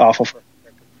felt really awful for her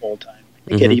the whole time.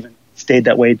 I think it even stayed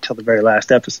that way till the very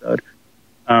last episode.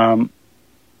 I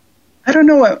don't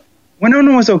know what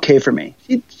Winona was okay for me.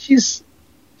 She's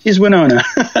Winona.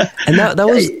 And that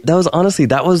was honestly,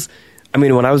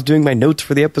 when I was doing my notes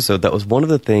for the episode, that was one of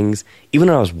the things, even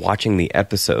when I was watching the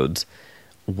episodes,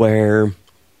 where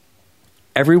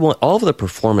all of the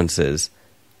performances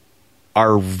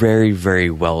are very, very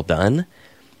well done.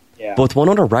 Yeah. But with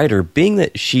Winona Ryder, being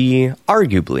that she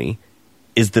arguably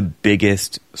is the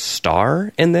biggest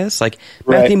star in this,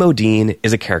 Matthew Modine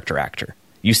is a character actor.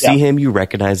 You see him, you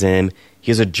recognize him.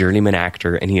 He is a journeyman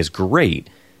actor, and he is great.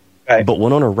 Right. But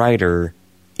Winona Ryder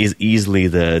is easily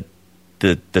the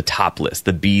top list,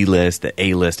 the B list, the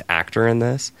A list actor in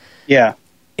this. Yeah.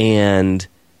 And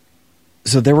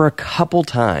so there were a couple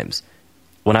times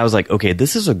when I was like, okay,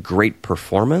 this is a great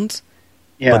performance,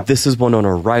 but this is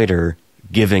Winona Ryder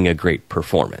giving a great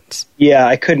performance. Yeah,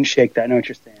 I couldn't shake that. I know what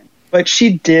you're saying. But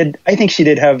I think she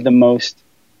did have the most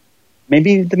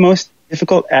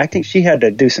difficult acting. She had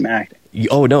to do some acting.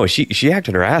 Oh, no, she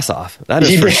acted her ass off. That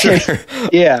is for sure.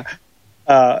 Yeah.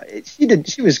 She did.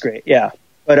 She was great, yeah.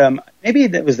 But maybe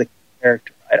that was the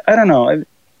character. I don't know. It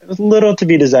was a little to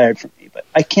be desired for me, but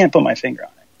I can't put my finger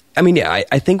on it.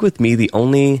 I think with me, the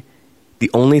only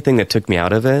thing that took me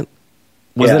out of it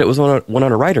was that it was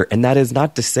Winona Ryder, and that is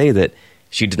not to say that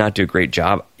she did not do a great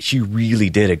job. She really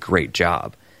did a great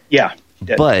job. Yeah, she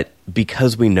did. But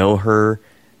because we know her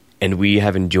and we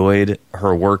have enjoyed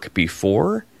her work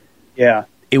before,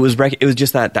 it was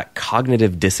just that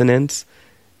cognitive dissonance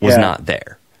was not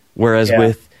there. Whereas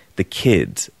with the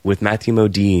kids, with Matthew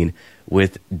Modine,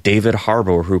 with David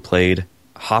Harbour, who played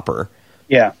Hopper,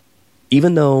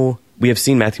 even though we have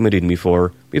seen Matthew Modine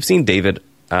before, we have seen David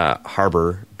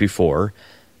Harbour before,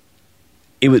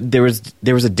 there was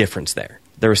a difference there.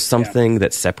 There was something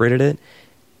that separated it.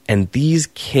 And these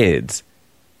kids,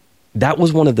 that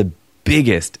was one of the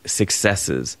biggest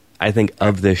successes, I think,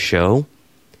 of this show,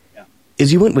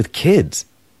 is you went with kids.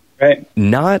 Right.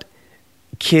 Not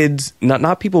kids,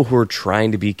 not people who are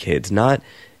trying to be kids, not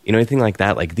anything like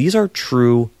that. Like, these are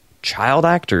true child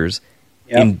actors,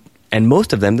 and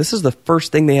most of them, this is the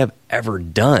first thing they have ever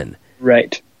done.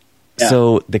 Right. Yeah.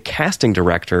 So the casting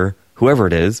director, whoever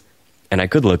it is, and I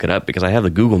could look it up because I have the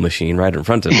Google machine right in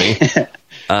front of me,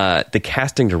 the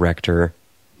casting director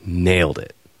nailed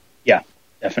it. Yeah,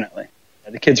 definitely.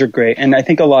 The kids are great, and I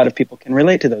think a lot of people can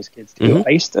relate to those kids too. I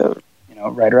used to,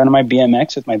 ride around on my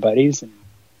BMX with my buddies, and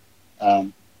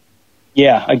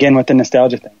again with the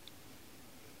nostalgia thing,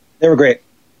 they were great.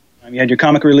 You had your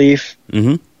comic relief.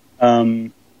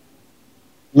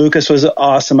 Lucas was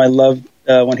awesome. I loved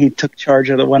when he took charge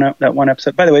of that one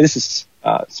episode. By the way, this is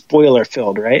spoiler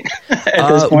filled, right?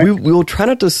 At this point, we will try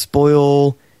not to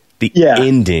spoil the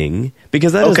ending,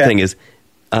 because that is the thing is,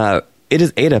 it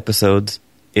is 8 episodes.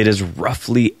 It is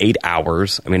roughly 8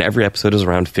 hours. I mean, every episode is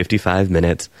around 55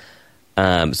 minutes.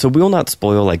 So we will not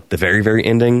spoil the very, very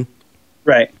ending.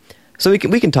 Right. So we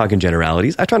can talk in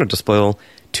generalities. I try not to spoil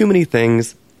too many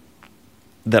things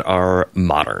that are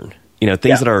modern,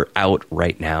 things that are out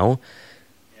right now.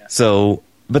 Yeah. So,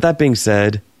 but that being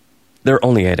said, there are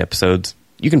only 8 episodes.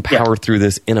 You can power through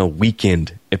this in a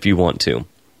weekend if you want to.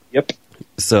 Yep.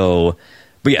 So,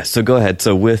 but yeah, so go ahead.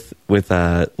 So with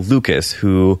Lucas,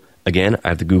 who, again, I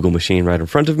have the Google machine right in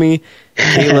front of me,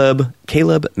 Caleb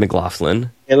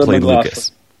McLaughlin played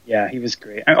Lucas. Yeah, he was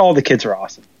great. All the kids were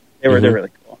awesome. They're really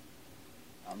cool.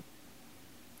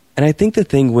 And I think the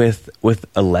thing with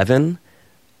Eleven,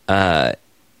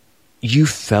 you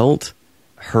felt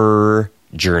her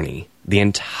journey the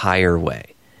entire way.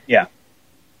 Yeah.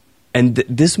 And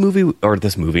this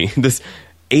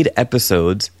 8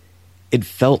 episodes, it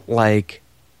felt like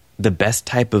the best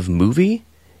type of movie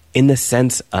in the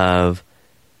sense of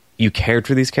you cared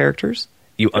for these characters,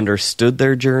 you understood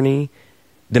their journey,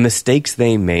 the mistakes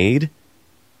they made.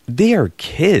 They are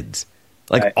kids.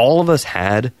 Like, right. All of us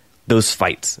had those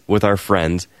fights with our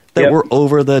friends that were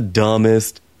over the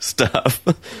dumbest stuff.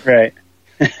 Right.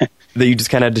 That you just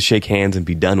kind of had to shake hands and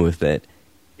be done with it.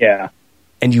 Yeah.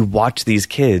 And you watch these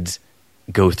kids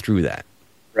go through that.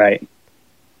 Right.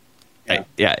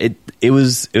 It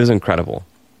was incredible.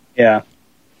 Yeah.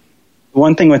 The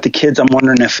one thing with the kids, I'm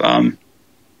wondering if I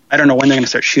don't know when they're going to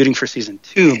start shooting for season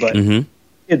 2, but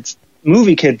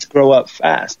movie kids grow up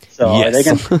fast. So yes. are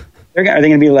they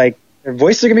going to be like, their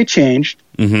voices are going to be changed.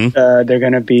 They're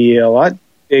going to be a lot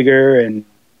bigger, and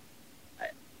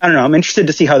I don't know. I'm interested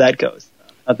to see how that goes.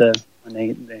 There's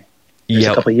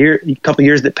a couple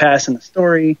years that pass in the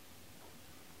story.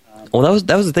 Well,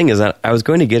 that was the thing, is that I was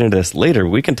going to get into this later.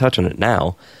 We can touch on it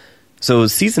now. So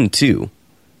season 2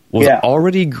 was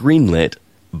already greenlit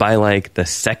by like the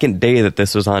second day that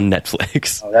this was on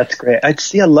Netflix. Oh, that's great. I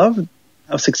love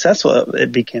how successful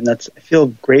it became. I feel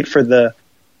great for the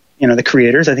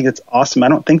creators. I think it's awesome. I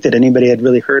don't think that anybody had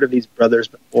really heard of these brothers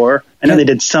before. I know they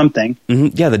did something.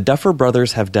 Yeah, the Duffer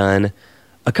Brothers have done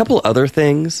a couple other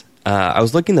things. I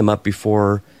was looking them up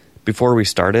before we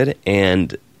started,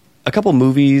 and a couple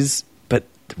movies, but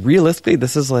realistically,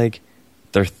 this is like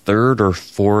their 3rd or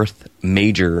 4th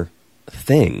major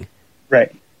thing.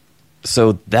 Right.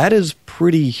 So that is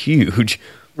pretty huge.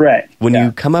 Right. When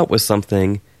you come out with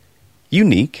something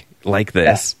unique like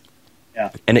this,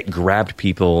 and it grabbed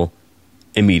people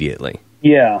immediately.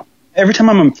 Yeah. Every time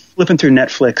I'm flipping through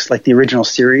Netflix, like the original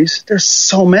series, there's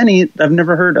so many I've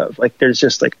never heard of. Like, there's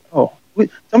just like,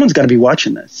 someone's got to be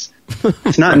watching this.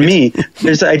 It's not me.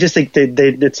 I just think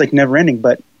it's like never ending.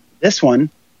 But this one,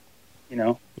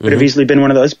 would have easily been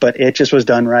one of those, but it just was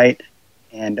done right.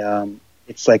 And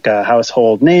it's like a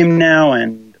household name now,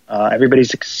 and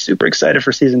everybody's super excited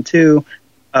for season 2.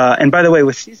 And by the way,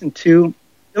 with season 2,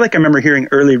 I feel like I remember hearing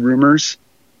early rumors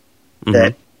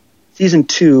that season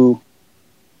 2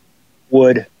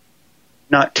 would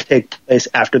not take place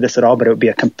after this at all, but it would be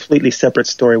a completely separate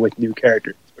story with new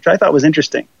characters, which I thought was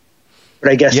interesting.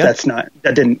 But I guess they're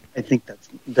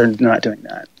not doing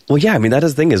that. Well, yeah, I mean, that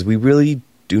is the thing, is we really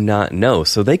do not know.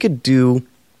 So they could go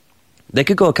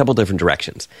a couple different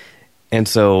directions. And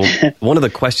so one of the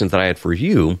questions that I had for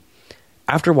you,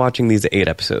 after watching these 8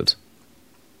 episodes,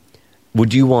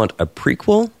 would you want a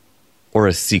prequel or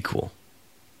a sequel?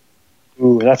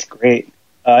 Ooh, that's great.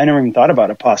 I never even thought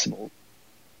about a possible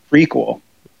prequel.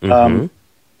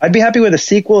 I'd be happy with a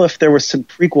sequel if there was some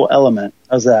prequel element.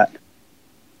 How's that?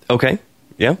 Okay,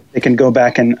 yeah. They can go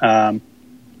back and,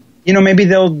 maybe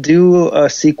they'll do a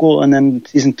sequel and then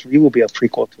season 3 will be a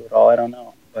prequel to it all. I don't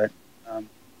know. But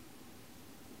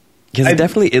because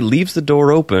it leaves the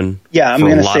door open for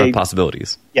a lot of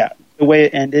possibilities. Yeah, the way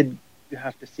it ended, you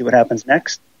have to see what happens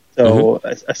next. So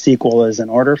a sequel is in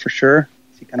order for sure.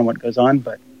 See kind of what goes on,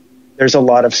 but there's a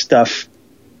lot of stuff.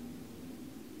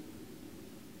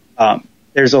 That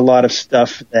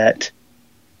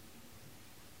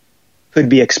could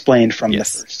be explained from the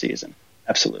first season.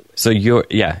 Absolutely. So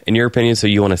in your opinion, so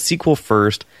you want a sequel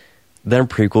first, then a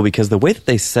prequel, because the way that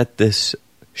they set this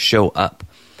show up,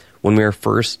 when we were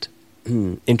first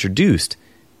introduced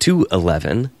to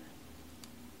Eleven,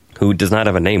 who does not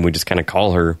have a name, we just kind of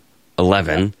call her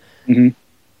Eleven.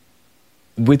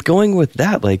 With going with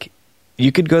that, like,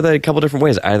 you could go that a couple different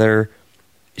ways. Either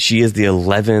she is the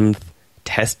 11th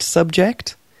test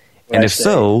subject, and if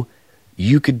so,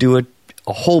 you could do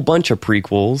a whole bunch of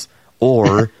prequels,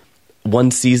 or one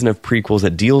season of prequels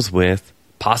that deals with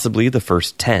possibly the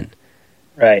first 10.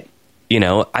 Right.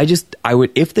 I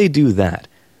would, if they do that,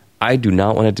 I do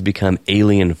not want it to become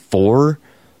Alien 4.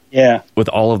 Yeah. With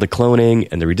all of the cloning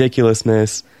and the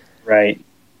ridiculousness. Right.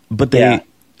 But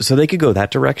so they could go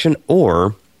that direction,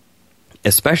 or,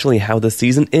 especially how the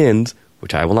season ends,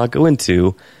 which I will not go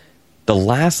into, the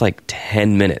last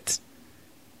 10 minutes,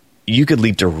 you could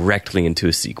lead directly into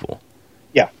a sequel.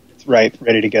 Yeah, it's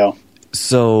ready to go.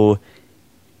 So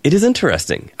it is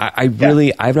interesting. I've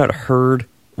not heard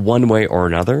one way or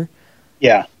another.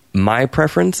 Yeah. My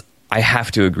preference, I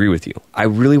have to agree with you. I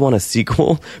really want a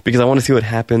sequel because I want to see what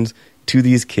happens to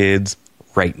these kids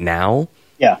right now.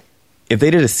 Yeah. If they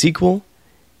did a sequel,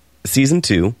 season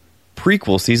 2,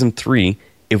 prequel, season 3,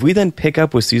 if we then pick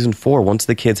up with season 4 once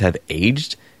the kids have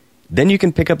aged, then you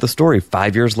can pick up the story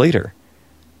 5 years later.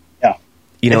 Yeah.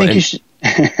 You know, I think you should.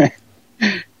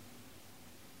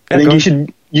 I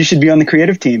think you should be on the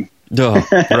creative team. Oh,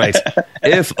 right.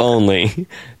 If only.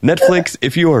 Netflix,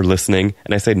 if you are listening,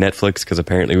 and I say Netflix because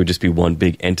apparently it would just be one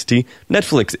big entity.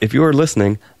 Netflix, if you are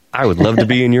listening, I would love to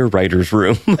be in your writer's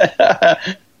room.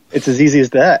 It's as easy as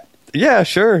that. Yeah,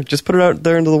 sure. Just put it out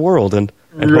there into the world and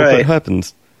hope it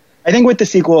happens. I think with the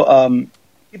sequel,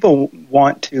 people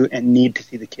want to and need to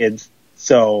see the kids.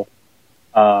 So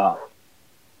I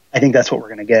think that's what we're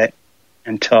going to get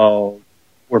until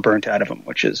we're burnt out of them,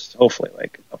 which is hopefully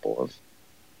like a couple of...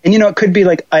 And, it could be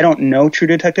like, I don't know True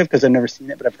Detective because I've never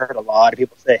seen it, but I've heard a lot of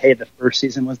people say, hey, the first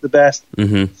season was the best.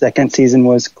 Mm-hmm. Second season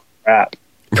was crap.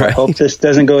 Right. I hope this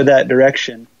doesn't go that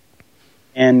direction.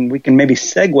 And we can maybe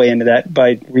segue into that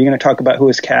by, were you going to talk about who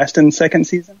was cast in the second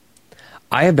season?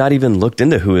 I have not even looked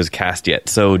into who is cast yet.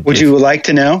 So would you like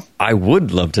to know? I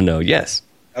would love to know, yes.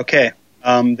 Okay.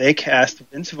 They cast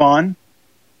Vince Vaughn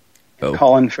and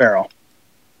Colin Farrell.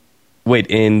 Wait,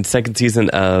 in second season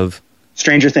of...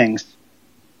 Stranger Things.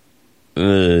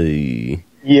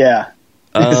 Yeah.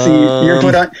 See, you're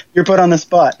put on the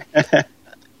spot.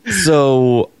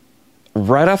 So,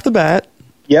 right off the bat...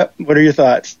 Yep. What are your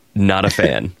thoughts? Not a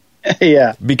fan.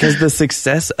 Yeah. Because the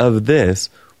success of this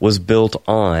was built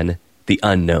on the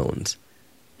unknowns.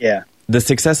 Yeah. The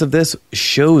success of this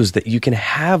shows that you can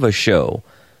have a show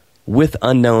with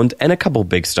unknowns and a couple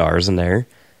big stars in there.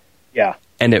 Yeah.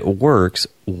 And it works.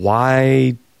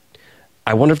 Why?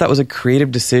 I wonder if that was a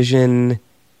creative decision.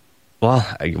 Well,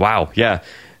 wow. Yeah.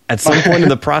 At some point in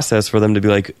the process for them to be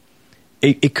like,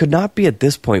 it could not be at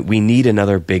this point. We need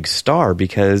another big star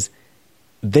because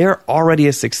they're already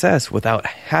a success without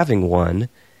having one.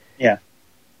 Yeah.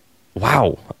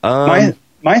 Wow.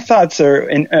 My thoughts are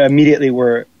immediately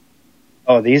were,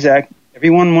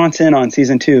 everyone wants in on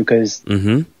season 2 because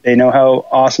they know how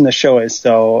awesome the show is.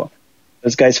 So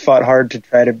those guys fought hard to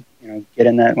try to get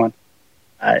in that one,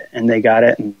 and they got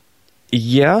it. And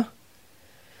yeah.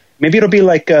 Maybe it'll be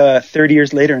like 30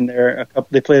 years later, and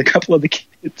they play a couple of the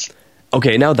kids.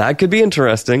 Okay, now that could be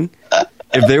interesting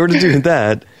if they were to do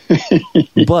that.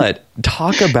 But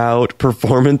talk about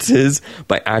performances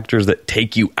by actors that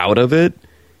take you out of it.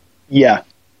 Yeah.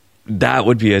 That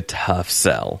would be a tough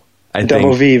sell, I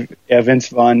Double think. V, yeah, Vince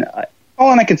Vaughn.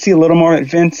 And I could see a little more at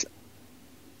Vince.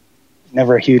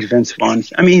 Never a huge Vince Vaughn.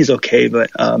 I mean, he's okay,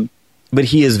 but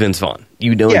he is Vince Vaughn.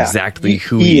 You know exactly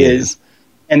who he is.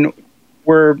 And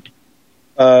we're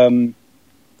gonna,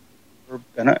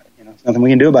 there's nothing we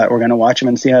can do about it. We're gonna watch him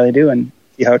and see how they do and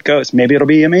see how it goes. Maybe it'll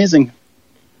be amazing.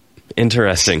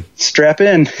 Interesting. Strap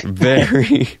in.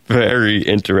 Very, very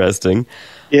interesting.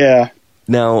 Yeah.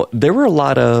 Now, there were a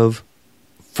lot of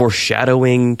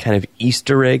foreshadowing kind of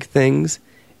Easter egg things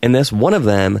in this. One of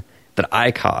them that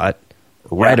I caught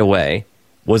right away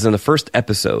was in the first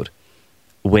episode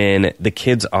when the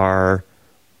kids are,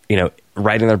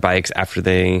 riding their bikes after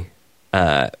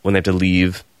when they have to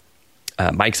leave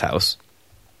Mike's house.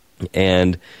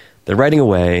 And they're riding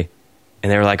away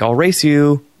and they're like, I'll race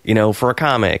you, for a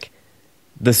comic.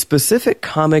 The specific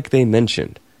comic they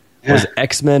mentioned was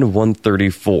X-Men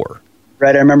 134.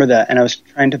 Right, I remember that, and I was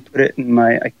trying to put it in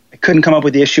I couldn't come up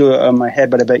with the issue on my head,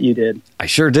 but I bet you did. I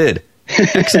sure did.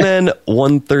 X-Men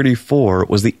 134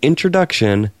 was the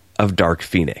introduction of Dark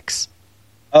Phoenix.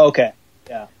 Oh, okay,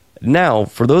 yeah. Now,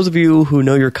 for those of you who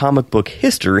know your comic book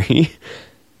history,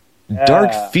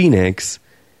 Dark Phoenix,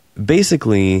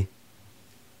 basically,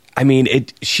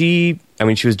 she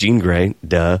was Jean Grey,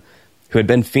 duh, who had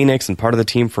been Phoenix and part of the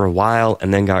team for a while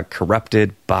and then got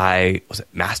corrupted by, was it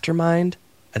Mastermind?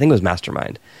 I think it was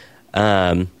Mastermind,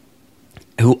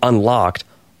 who unlocked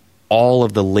all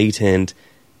of the latent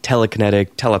telekinetic,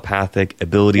 telepathic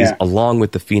abilities along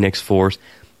with the Phoenix Force,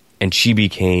 and she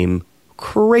became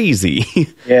crazy.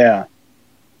 Yeah.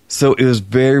 So it was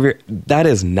very, very, that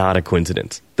is not a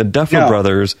coincidence. The Duffer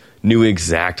Brothers knew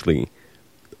exactly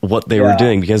what they were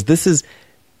doing because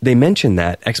they mentioned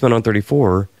that X-Men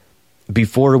 134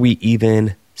 before we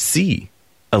even see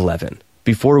 11,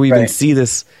 before we even see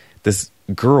this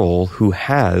girl who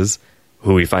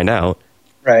we find out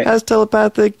has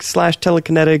telepathic /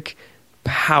 telekinetic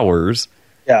powers.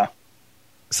 Yeah.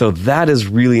 So that is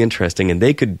really interesting, and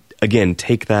they could again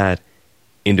take that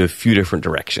into a few different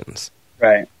directions.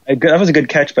 Right. That was a good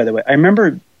catch, by the way. I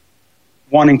remember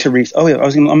wanting to I'm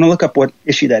going to look up what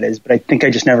issue that is, but I think I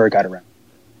just never got around.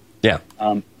 Yeah.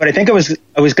 But I think I was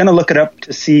going to look it up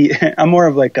to see. I'm more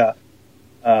of like a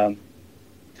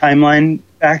timeline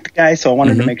fact guy, so I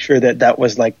wanted to make sure that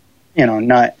was like,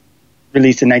 not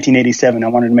released in 1987. I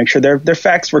wanted to make sure their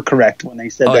facts were correct when they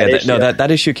said that issue. That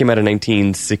issue came out in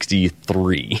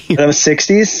 1963. That was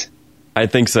 60s? I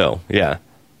think so, yeah.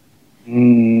 Let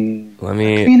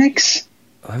me... Phoenix?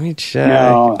 Let me check.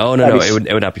 No,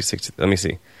 it would not be 60. Let me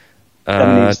see.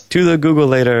 To the Google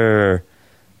later.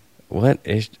 What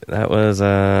is... That was...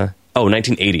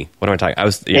 1980. What am I talking? I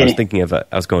was thinking of... I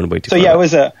was going way too far. So, yeah, it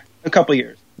was a couple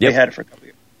years. They had it for a couple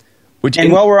years.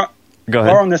 While we're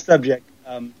on this subject...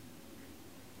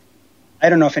 I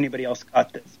don't know if anybody else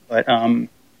caught this, but a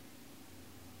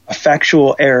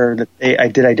factual error that I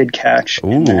did catch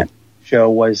in that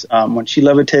show was when she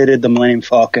levitated the Millennium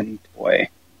Falcon toy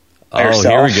by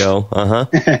herself. Here we go.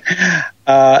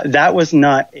 That was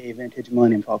not a vintage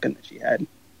Millennium Falcon that she had.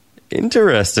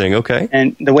 Interesting. Okay.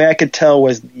 And the way I could tell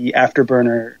was the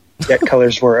afterburner jet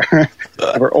colors were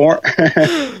orange.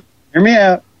 Hear me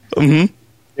out.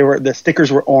 Mm-hmm. The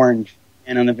stickers were orange,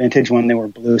 and on the vintage one they were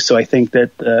blue. So I think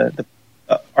that the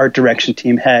art direction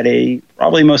team had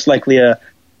probably most likely a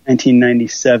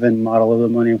 1997 model of the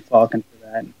Millennium Falcon for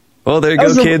that. Well, there you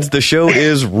go, kids. The show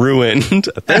is ruined.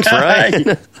 Thanks,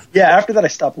 Ryan. Yeah, after that I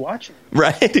stopped watching.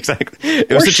 Right, exactly.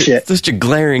 It was such a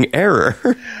glaring error.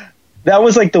 That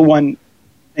was like the one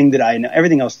thing that I know.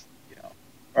 Everything else, as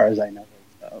far as I know,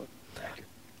 was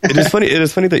It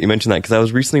is funny that you mentioned that, because I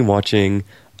was recently watching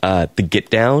The Get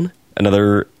Down,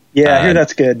 another I hear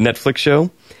that's good Netflix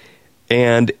show.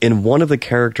 And in one of the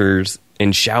characters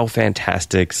in Shao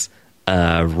Fantastic's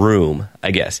room,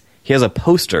 I guess, he has a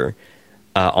poster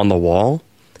on the wall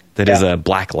that is a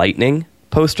Black Lightning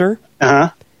poster.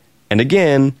 Uh-huh. And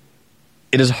again,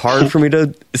 it is hard for me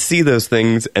to see those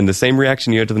things. And the same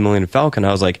reaction you had to the Millennium Falcon,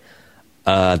 I was like,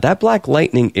 that Black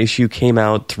Lightning issue came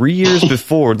out 3 years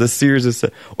before the series is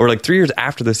set, or like 3 years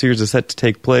after the series is set to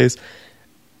take place.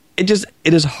 It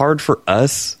is hard for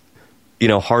us,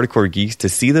 hardcore geeks, to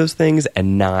see those things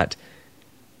and not,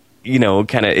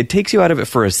 kind of, it takes you out of it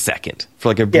for a second, for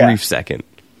like a brief second.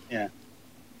 Yeah.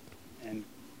 And you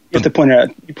have to point it out.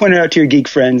 You point it out to your geek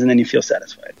friends, and then you feel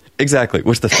satisfied. Exactly.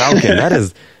 Which the Falcon, that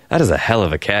is a hell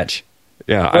of a catch.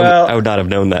 Yeah, well, I would not have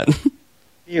known that.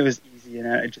 It was easy, and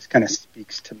it just kind of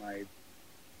speaks to my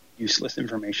useless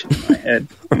information in my head.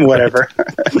 Whatever.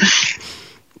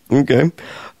 Okay.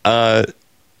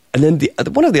 And then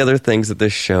one of the other things that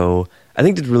this show, I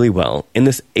think, did really well in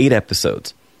this 8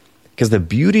 episodes, because the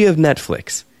beauty of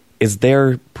Netflix is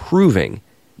they're proving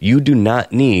you do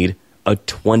not need a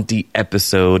 20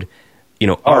 episode,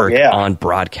 arc on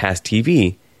broadcast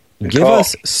TV. Give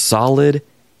us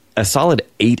a solid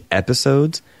 8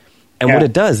 episodes. And what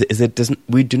it does is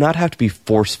we do not have to be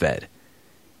force fed.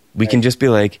 We can just be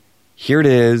like, here it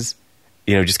is,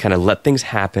 just kind of let things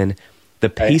happen. The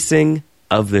pacing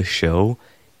of the show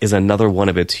is another one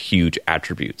of its huge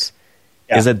attributes.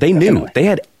 Yeah, is that they knew they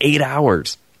had 8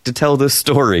 hours to tell this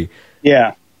story.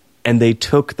 Yeah. And they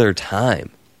took their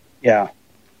time. Yeah.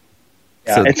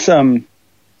 Yeah. So, it's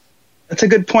that's a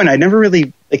good point. I never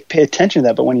really pay attention to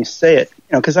that, but when you say it,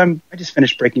 because I just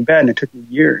finished Breaking Bad and it took me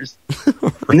years.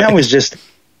 Right. And that was just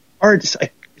hard.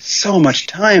 So much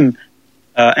time.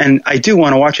 And I do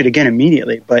want to watch it again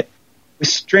immediately, but with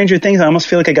Stranger Things, I almost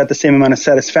feel like I got the same amount of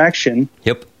satisfaction.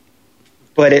 Yep.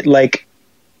 But it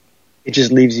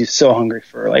just leaves you so hungry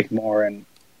for more, and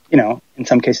in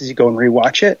some cases you go and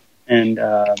rewatch it, and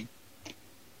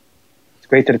it's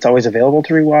great that it's always available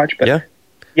to rewatch. But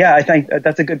I think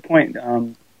that's a good point.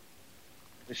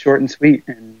 It's short and sweet,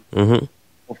 and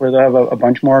hopefully they'll have a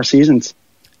bunch more seasons.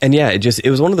 And it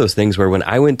was one of those things where when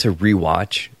I went to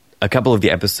rewatch a couple of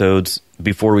the episodes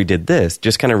before we did this,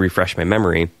 just kind of refresh my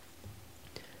memory,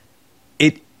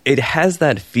 it has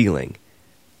that feeling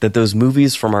that those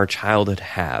movies from our childhood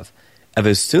have, of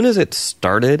as soon as it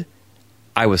started,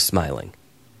 I was smiling.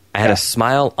 I had a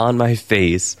smile on my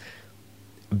face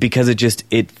because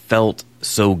it felt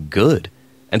so good.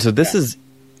 And so this is,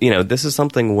 this is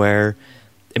something where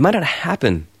it might not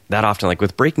happen that often. Like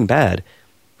with Breaking Bad,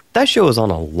 that show was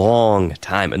on a long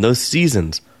time, and those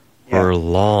seasons were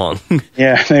long.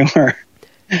 Yeah, they were.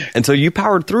 And so you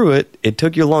powered through it. It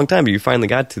took you a long time, but you finally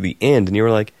got to the end, and you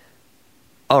were like,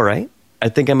 all right, I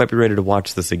think I might be ready to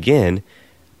watch this again.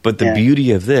 But the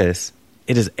beauty of this,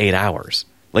 it is 8 hours.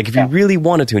 Like, if you really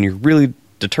wanted to and you're really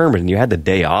determined and you had the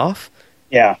day off,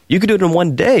 you could do it in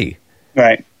one day.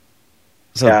 Right.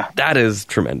 So that is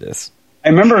tremendous. I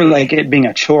remember it being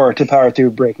a chore to power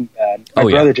through Breaking Bad. My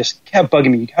brother just kept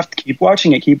bugging me. You have to keep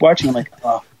watching it, keep watching. I'm like,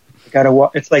 oh, I gotta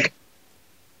watch. It's like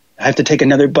I have to take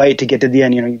another bite to get to the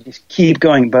end. You just keep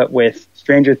going. But with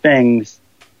Stranger Things,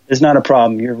 there's not a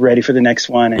problem. You're ready for the next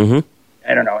one. And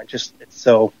I don't know. It's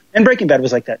so, and Breaking Bad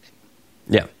was like that too.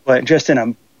 Yeah. But just in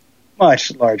a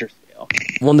much larger scale.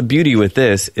 Well, and the beauty with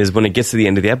this is when it gets to the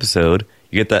end of the episode,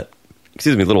 you get that,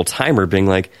 little timer being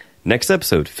like, next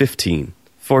episode, 15,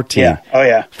 14, yeah. Oh,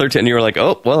 yeah. 13. And you were like,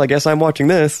 oh, well, I guess I'm watching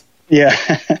this. Yeah.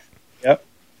 Yep.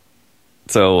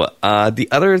 So the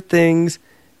other things,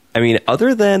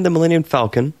 other than the Millennium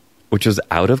Falcon, which was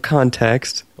out of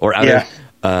context or out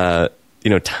of,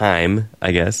 time,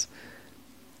 I guess,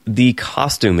 the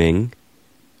costuming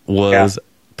was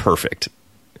perfect.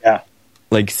 Yeah.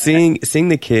 Like seeing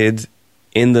the kids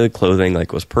in the clothing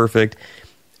was perfect.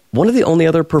 One of the only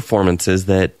other performances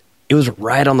that it was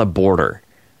right on the border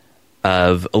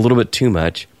of a little bit too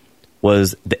much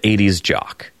was the 80s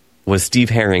jock, was Steve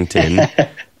Harrington.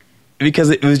 Because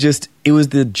it was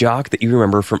the jock that you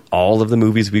remember from all of the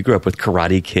movies we grew up with,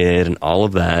 Karate Kid and all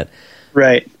of that.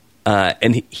 Right.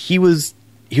 And he was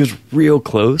real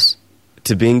close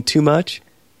to being too much.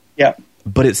 Yeah.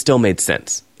 But it still made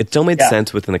sense. It still made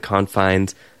sense within the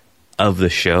confines of the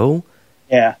show.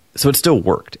 Yeah. So it still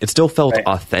worked. It still felt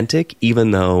authentic,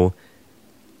 even though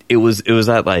it was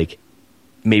at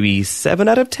maybe 7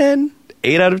 out of 10,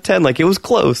 8 out of 10. It was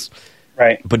close.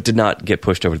 Right. But did not get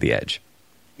pushed over the edge.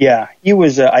 Yeah. He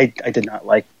was, I did not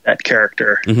like that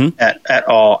character at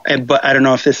all. But I don't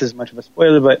know if this is much of a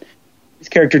spoiler, but his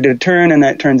character did a turn, and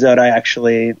that turns out I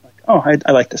actually,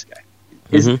 I like this guy.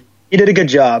 He did a good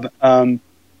job. Wasn't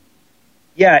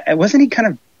he kind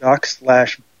of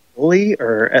jock/bully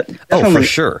or for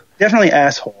sure, definitely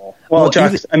asshole. Well,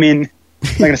 jocks. I'm not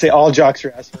going to say all jocks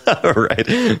are assholes.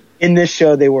 Right. In this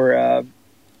show, they were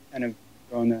kind of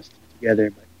throwing those together,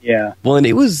 but yeah. Well, and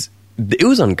it was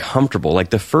uncomfortable.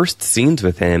 The first scenes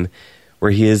with him,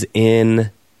 where he is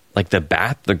in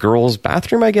the girls'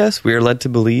 bathroom, I guess we are led to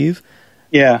believe.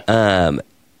 Yeah.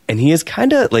 And he is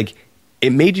kind of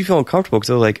it made you feel uncomfortable because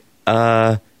they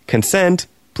were consent,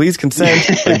 please consent.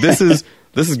 This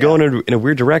is going in a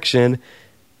weird direction.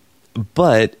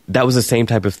 But that was the same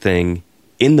type of thing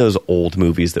in those old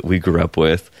movies that we grew up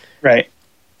with. Right.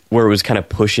 Where it was kind of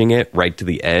pushing it right to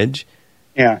the edge.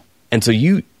 Yeah. And so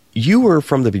you were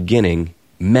from the beginning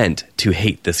meant to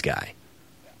hate this guy.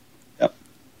 Yep.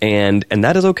 And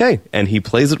that is okay. And he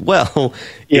plays it well.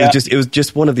 Yeah. It was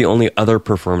just one of the only other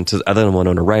performances other than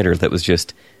Winona Ryder that was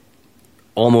just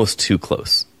almost too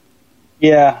close.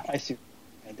 Yeah, I see.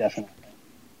 Yeah, definitely.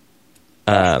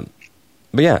 But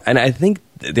yeah, and I think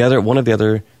one of the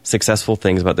other successful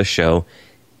things about the show,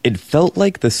 it felt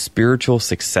like the spiritual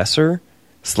successor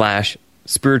 /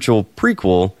 spiritual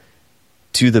prequel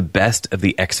to the best of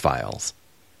the X-Files.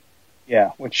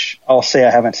 Yeah, which I'll say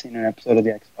I haven't seen an episode of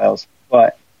the X-Files,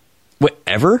 but...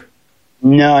 Whatever?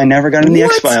 No, I never got in the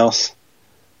X-Files.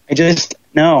 I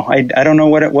don't know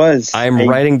what it was. I'm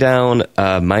writing down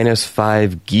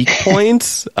 -5 geek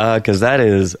points, because that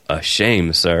is a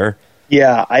shame, sir.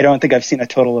 Yeah, I don't think I've seen a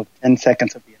total of 10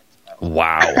 seconds of the X-Files.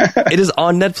 Wow. It is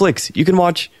on Netflix. You can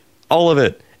watch all of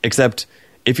it, except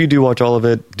if you do watch all of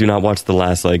it, do not watch the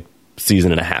last,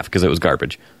 season and a half, because it was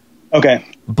garbage. Okay.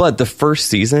 But the first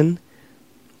season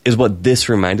is what this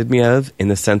reminded me of, in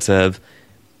the sense of,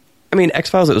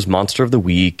 X-Files, it was Monster of the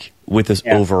Week with this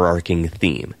overarching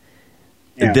theme.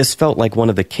 Yeah. This felt like one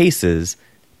of the cases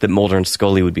that Mulder and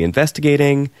Scully would be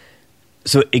investigating.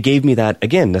 So it gave me that,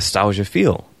 again, nostalgia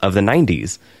feel of the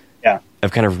 90s. Yeah.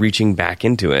 Of kind of reaching back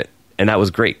into it. And that was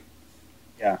great.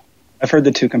 Yeah. I've heard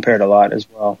the two compared a lot as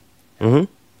well.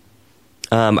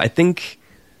 I think,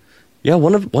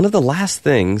 one of the last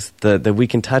things that we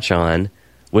can touch on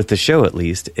with the show, at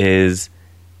least, is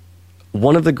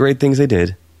one of the great things they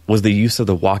did was the use of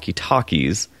the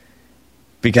walkie-talkies.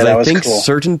 Because I think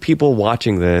certain people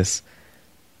watching this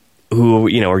who,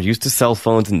 are used to cell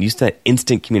phones and used to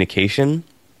instant communication.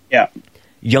 Yeah.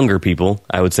 Younger people,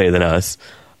 I would say, than us.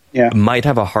 Yeah. Might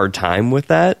have a hard time with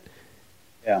that.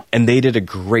 Yeah. And they did a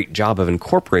great job of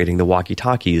incorporating the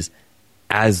walkie-talkies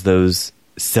as those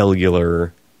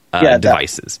cellular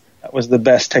devices. That was the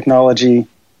best technology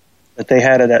that they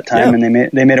had at that time, and they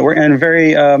made it work in a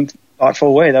very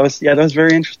thoughtful way. That was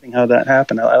very interesting how that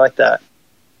happened. I like that.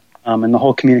 And the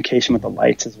whole communication with the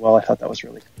lights as well. I thought that was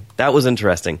really cool. That was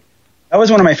interesting. That was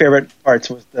one of my favorite parts,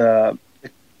 was the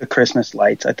Christmas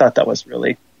lights. I thought that was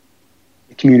the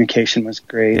communication was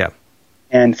great. Yeah.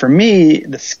 And for me,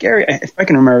 if I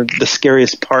can remember, the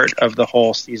scariest part of the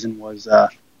whole season was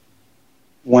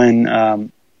when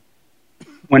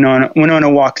Winona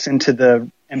walks into the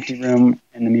empty room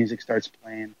and the music starts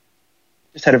playing.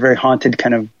 Just had a very haunted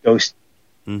kind of ghost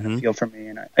kind of feel for me,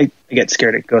 and I get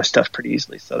scared at ghost stuff pretty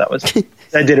easily. So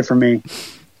that did it for me.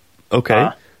 Okay.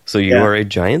 So you are a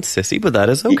giant sissy, but that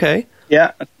is okay.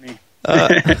 Yeah, that's me.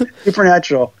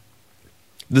 Supernatural.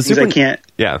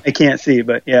 I can't see,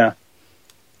 but yeah.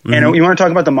 And you want to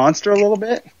talk about the monster a little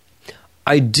bit?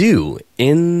 I do.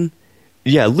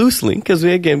 Loosely, because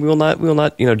we will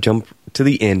not jump to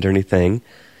the end or anything.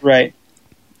 Right.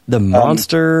 The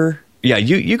monster.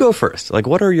 You go first. Like,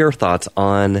 what are your thoughts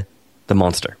on the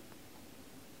monster?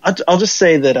 I'll just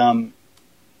say that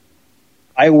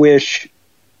I wish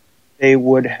they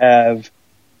would have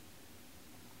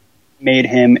made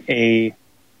him a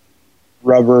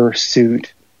rubber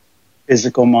suit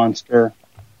physical monster.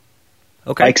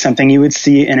 Okay. Like something you would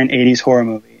see in an 80s horror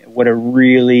movie. It would have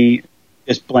really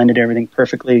just blended everything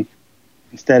perfectly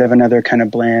instead of another kind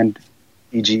of bland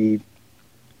CG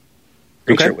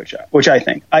creature, which I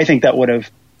think that would have,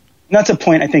 and that's a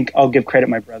point I think I'll give credit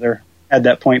my brother had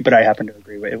that point, but I happen to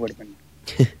agree with it. Would have been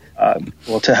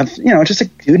cool to have, just a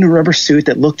dude in a rubber suit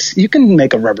that looked, you can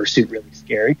make a rubber suit really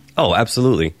scary. Oh,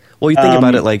 absolutely. Well, you think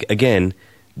about it, like, again,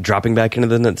 dropping back into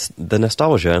the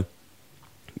nostalgia,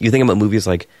 you think about movies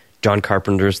like John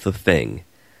Carpenter's The Thing.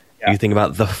 Yeah. You think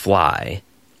about The Fly.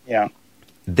 Yeah.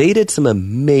 They did some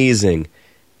amazing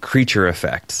creature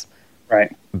effects.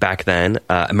 Right. Back then.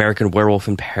 American Werewolf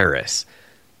in Paris.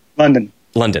 London.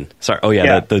 Sorry. Oh,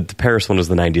 yeah. The Paris one was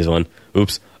the 90s one.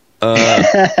 Oops.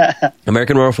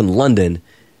 American Werewolf in London.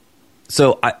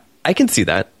 So I can see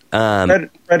that.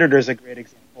 Predator is a great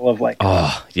example of like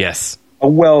yes, a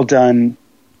well done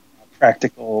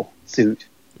practical suit.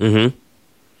 Mm-hmm.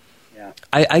 Yeah,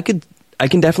 I can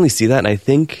definitely see that, and I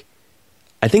think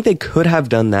they could have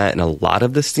done that in a lot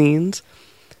of the scenes.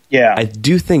 Yeah, I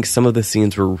do think some of the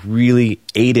scenes were really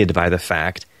aided by the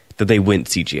fact that they went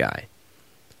CGI.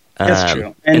 That's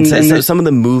true, and so some of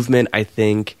the movement I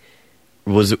think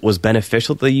was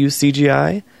beneficial that they used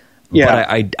CGI. Yeah,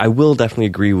 but I will definitely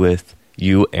agree with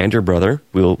you and your brother.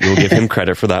 We'll give him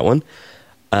credit for that one.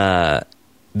 That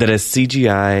a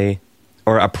CGI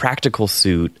or a practical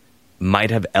suit might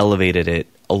have elevated it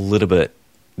a little bit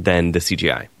than the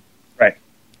CGI. Right.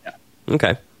 Yeah.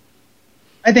 Okay.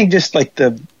 I think just like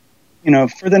for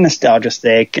the nostalgia's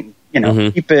sake,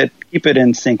 and keep it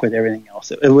in sync with everything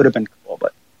else. It would have been cool,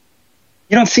 but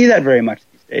you don't see that very much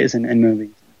these days in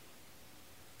movies.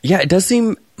 Yeah, it does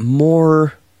seem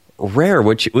more rare,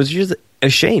 which was just a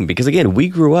shame because, again, we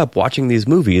grew up watching these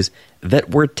movies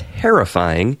that were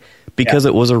terrifying because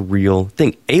it was a real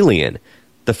thing. Alien,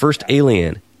 the first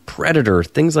Alien, Predator,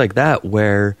 things like that,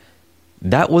 where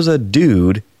that was a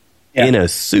dude in a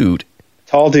suit.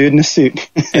 Tall dude in a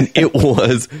suit. And it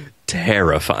was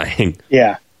terrifying.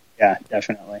 Yeah,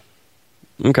 definitely.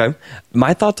 Okay.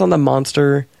 My thoughts on the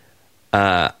monster,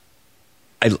 I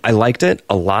liked it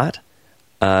a lot.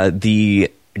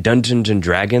 The Dungeons and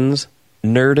Dragons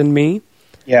nerd in me.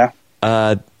 Yeah.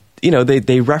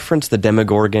 They referenced the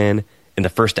Demogorgon in the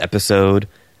first episode.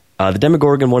 The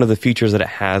Demogorgon, one of the features that it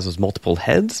has was multiple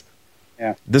heads.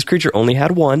 Yeah. This creature only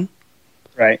had one.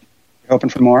 Right. You're hoping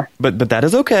for more? But that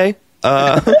is okay.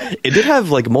 It did have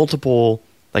like multiple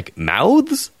like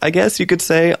mouths, I guess you could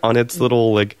say, on its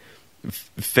little like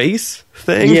face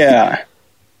thing. Yeah.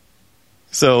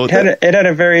 So it had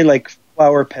a very like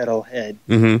flower petal head.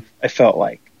 Mm-hmm. I felt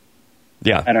like.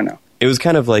 Yeah. I don't know. It was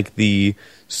kind of like the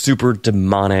super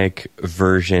demonic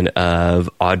version of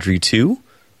Audrey 2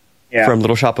 from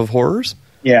Little Shop of Horrors.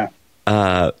 Yeah.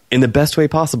 In the best way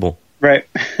possible. Right.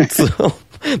 So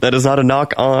that is not a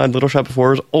knock on Little Shop of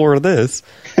Horrors or this.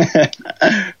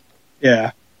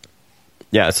 Yeah.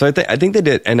 Yeah, so I think they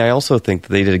did, and I also think that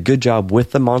they did a good job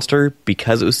with the monster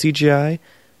because it was CGI,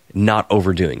 not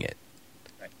overdoing it.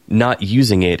 Right. Not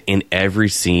using it in every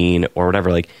scene or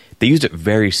whatever. Like, they used it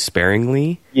very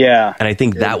sparingly. Yeah. And I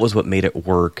think that was what made it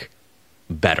work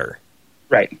better.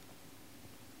 Right. It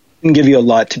didn't give you a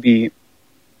lot to be...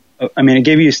 I mean, it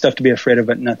gave you stuff to be afraid of,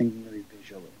 but nothing really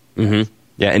visually. Mm-hmm.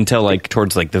 Yeah, until, like,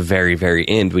 towards, like, the very, very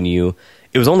end when you...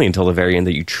 It was only until the very end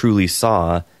that you truly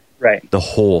saw the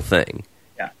whole thing.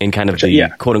 Yeah. In kind of the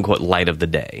quote-unquote light of the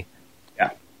day. Yeah.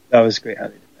 That was great how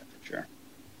they did that, for sure.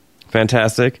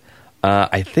 Fantastic.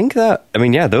 I think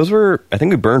those were... I think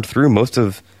we burned through most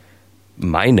of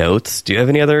my notes. Do you have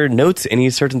any other notes? Any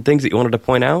certain things that you wanted to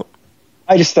point out?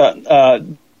 I just thought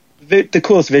the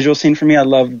coolest visual scene for me, I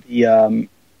loved the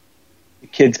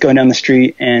kids going down the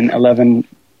street and Eleven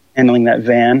handling that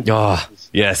van. Oh,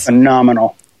 yes.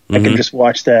 Phenomenal. Mm-hmm. I could just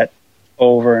watch that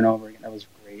over and over again. That was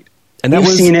great. And you've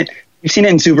seen it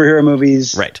in superhero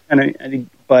movies. Right.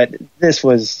 But this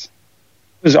was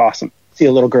awesome. See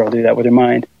a little girl do that with her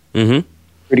mind. Mm-hmm.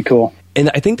 Pretty cool.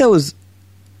 And I think that was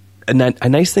a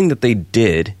nice thing that they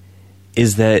did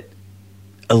is that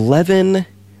Eleven,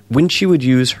 when she would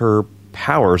use her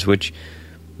powers, which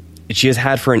she has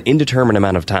had for an indeterminate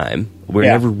amount of time, we're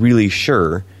never really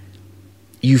sure,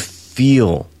 you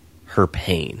feel her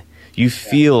pain. You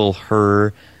feel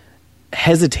her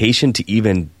hesitation to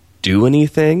even do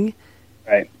anything.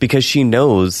 Right. Because she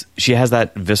knows, she has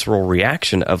that visceral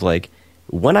reaction of like,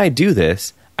 when I do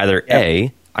this, either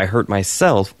A, I hurt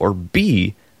myself, or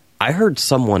B, I hurt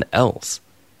someone else.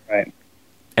 Right.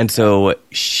 And so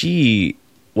she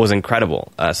was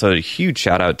incredible. So a huge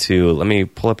shout out to, let me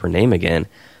pull up her name again,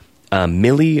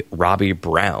 Millie Robbie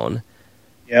Brown.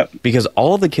 Yep. Because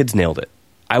all of the kids nailed it.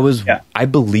 I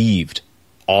believed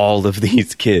all of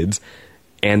these kids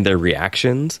and their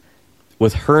reactions.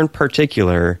 With her in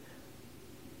particular,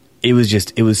 it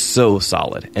was so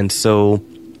solid and so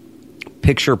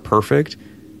picture perfect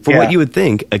for what you would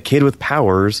think a kid with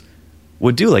powers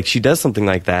would do. Like, she does something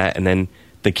like that, and then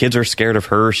the kids are scared of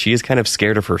her. She is kind of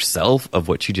scared of herself, of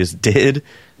what she just did.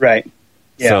 Right.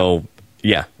 Yeah. So,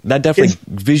 yeah, that definitely,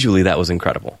 visually, that was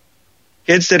incredible.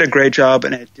 Kids did a great job,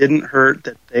 and it didn't hurt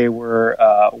that they were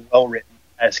well-written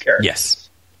as characters. Yes.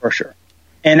 For sure.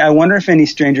 And I wonder if any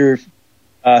Stranger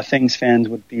Things fans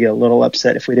would be a little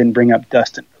upset if we didn't bring up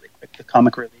Dustin really quick, the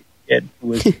comic relief kid, who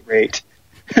was great.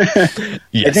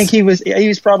 Yes. I think he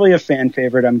was probably a fan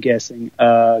favorite, I'm guessing.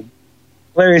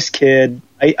 Hilarious kid.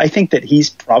 I think that he's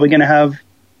probably going to have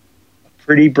a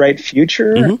pretty bright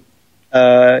future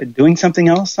doing something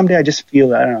else someday. I just feel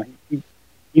that. I don't know.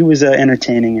 He was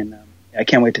entertaining, and I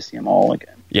can't wait to see him all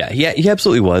again. Yeah, he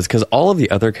absolutely was, because all of the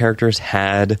other characters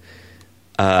had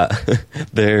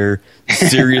their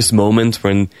serious moments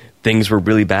when things were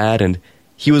really bad, and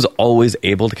he was always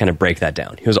able to kind of break that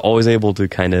down. He was always able to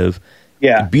kind of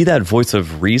be that voice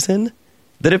of reason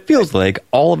that it feels like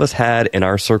all of us had in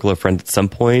our circle of friends at some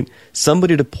point,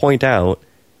 somebody to point out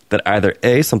that either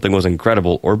A, something was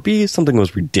incredible, or B, something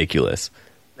was ridiculous.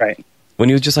 Right. When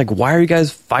he was just like, why are you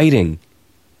guys fighting?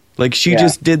 Like, she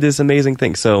just did this amazing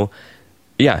thing. So,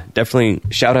 yeah, definitely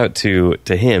shout out to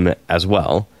him as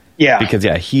well. Yeah. Because,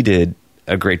 he did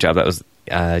a great job. That was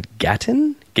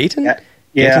Gatton? Yeah.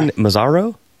 Gatton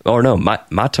Mazzaro? Or no,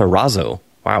 Matarazzo.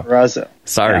 Wow. Razzo.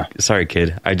 Sorry,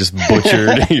 kid. I just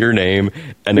butchered your name,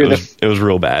 and it was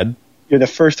real bad. You're the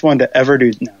first one to ever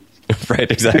do. No.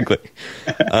 Right, exactly.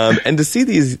 And to see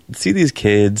these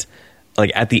kids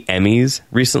like at the Emmys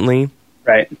recently.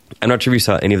 Right. I'm not sure if you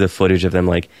saw any of the footage of them,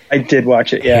 like, I did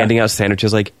watch it. Yeah. Handing out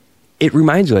sandwiches. Like, it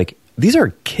reminds you, like, these are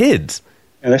kids.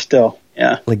 And they're still,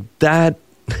 like that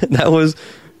was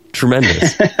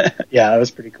tremendous. Yeah, that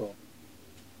was pretty cool.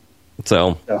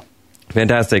 So.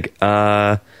 Fantastic.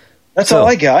 That's all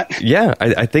I got. Yeah,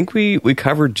 I think we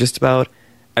covered just about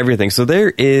everything. So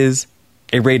there is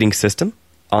a rating system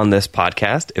on this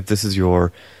podcast. If this is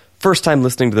your first time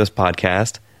listening to this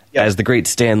podcast, as the great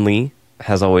Stan Lee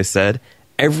has always said,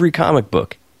 every comic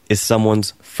book is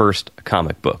someone's first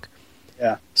comic book.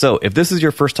 Yeah. So if this is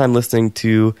your first time listening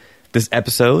to this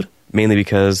episode, mainly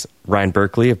because Ryan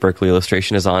Berkeley of Berkeley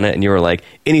Illustration is on it, and you were like,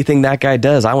 anything that guy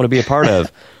does, I want to be a part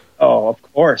of. Oh, of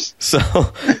course. So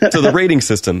the rating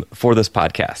system for this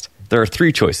podcast, there are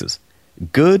three choices: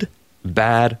 good,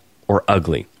 bad, or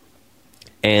ugly.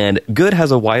 And good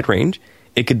has a wide range.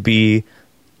 It could be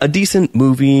a decent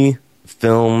movie,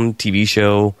 film, TV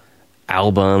show,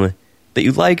 album that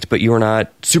you liked, but you were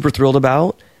not super thrilled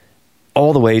about,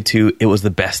 all the way to it was the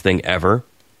best thing ever.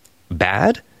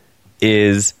 Bad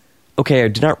is, okay, I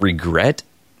do not regret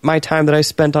my time that I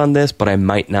spent on this, but I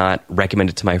might not recommend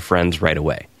it to my friends right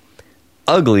away.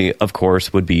 Ugly, of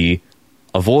course, would be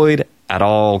avoid at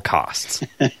all costs.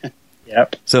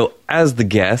 Yep. So as the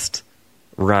guest,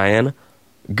 Ryan,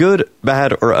 good,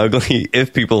 bad, or ugly,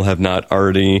 if people have not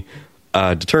already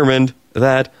determined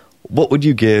that, what would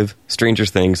you give Stranger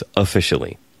Things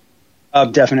officially?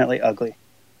 Definitely ugly.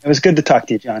 It was good to talk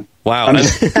to you, John. Wow.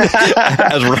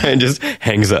 As Ryan just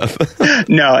hangs up.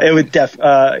 No, it would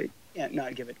can't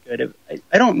not give it good.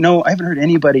 I don't know. I haven't heard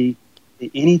anybody say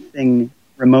anything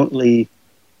remotely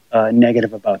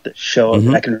negative about this show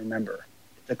that I can remember.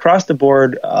 It's across the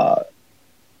board,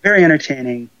 very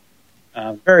entertaining,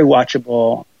 very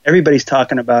watchable. Everybody's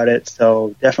talking about it,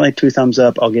 so definitely 2 thumbs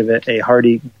up. I'll give it a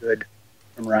hearty good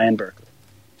from Ryan Berkeley.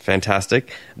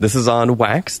 Fantastic. This is on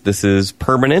wax. This is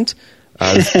permanent.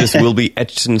 This will be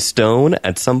etched in stone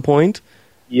at some point.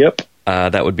 Yep.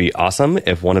 That would be awesome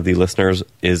if one of the listeners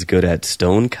is good at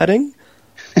stone cutting.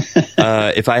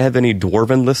 If I have any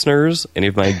Dwarven listeners, any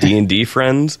of my D&D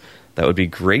friends, that would be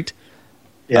great.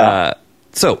 Yeah.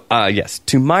 Yes,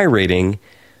 to my rating,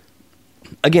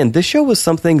 again, this show was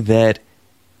something that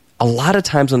a lot of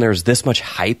times when there's this much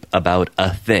hype about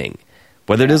a thing,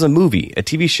 whether it is a movie, a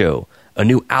TV show, a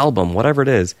new album, whatever it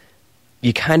is,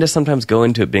 you kind of sometimes go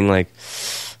into it being like,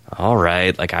 all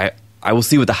right, like I will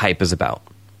see what the hype is about.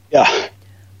 Yeah.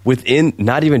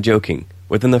 Not even joking,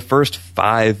 within the first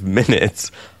 5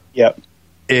 minutes, Yep.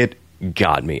 it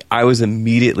got me. I was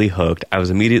immediately hooked. I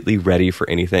was immediately ready for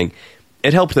anything.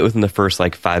 It helped that within the first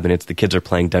 5 minutes, the kids are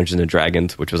playing Dungeons and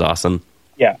Dragons, which was awesome.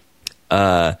 Yeah.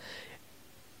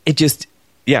 It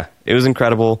was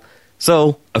incredible.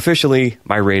 So officially,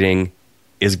 my rating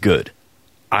is good.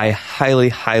 I highly,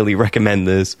 highly recommend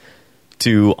this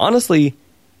to, honestly,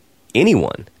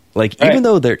 anyone. Like, right. Even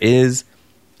though there is,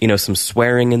 some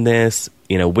swearing in this,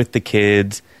 with the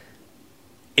kids,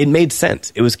 it made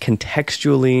sense. It was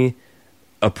contextually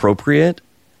appropriate.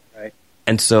 Right.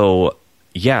 And so,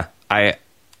 yeah, I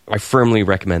firmly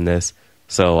recommend this.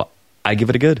 So I give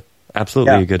it a good.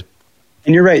 Absolutely a good.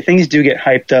 And you're right. Things do get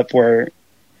hyped up where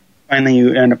finally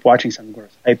you end up watching something where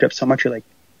it's hyped up so much you're like,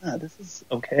 this is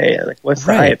okay. Like, what's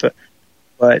the hype?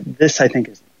 But this, I think,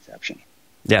 is an exception.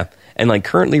 Yeah. And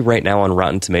currently right now on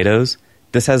Rotten Tomatoes,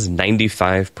 this has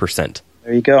 95%.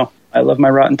 There you go. I love my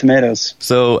Rotten Tomatoes.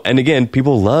 So, and again,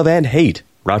 people love and hate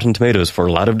Rotten Tomatoes for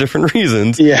a lot of different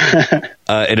reasons. Yeah.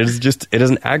 It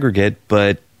is an aggregate,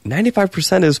 but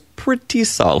 95% is pretty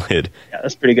solid. Yeah,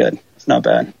 that's pretty good. It's not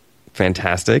bad.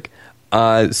 Fantastic.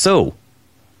 So,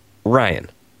 Ryan,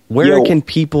 where can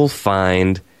people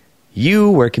find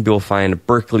you? Where can people find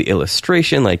Berkeley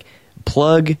Illustration?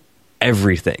 Plug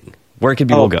everything. Where can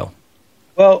people go?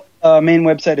 Well, main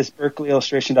website is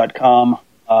berkeleyillustration.com.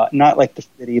 Not like the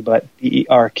city, but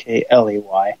Berkley.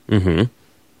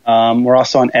 Mm-hmm. We're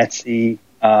also on Etsy.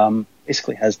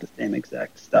 Basically has the same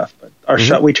exact stuff, but our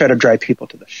shop, we try to drive people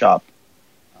to the shop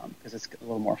because it's a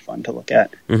little more fun to look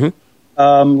at.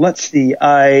 Mm-hmm. Let's see.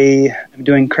 I am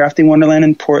doing Crafting Wonderland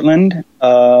in Portland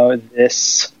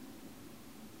this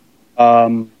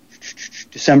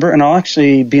December, and I'll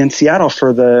actually be in Seattle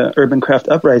for the Urban Craft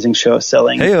Uprising show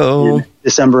selling in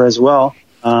December as well.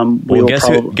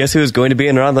 Guess who is going to be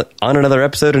on another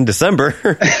episode in December?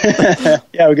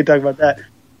 Yeah, we could talk about that.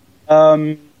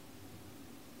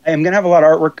 I am going to have a lot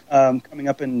of artwork coming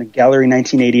up in the Gallery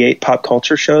 1988 pop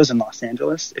culture shows in Los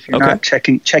Angeles. If you're not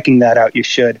checking that out, you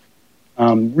should.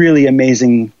 Really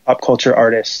amazing pop culture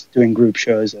artists doing group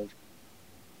shows of,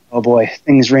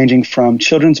 things ranging from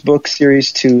children's book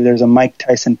series to there's a Mike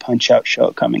Tyson Punch-Out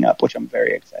show coming up, which I'm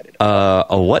very excited about.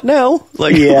 A what now?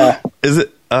 Is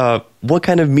it, what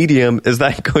kind of medium is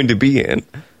that going to be in?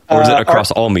 Or is it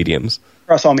across all mediums?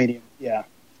 Across all mediums, yeah.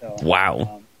 So,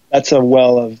 wow. That's a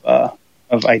well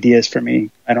of ideas for me.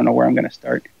 I don't know where I'm going to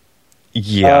start.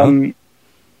 Yeah.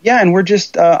 And we're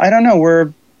just, I don't know,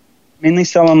 we're mainly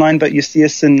sell online, but you see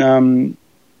us in,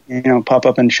 pop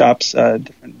up in shops,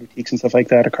 different boutiques and stuff like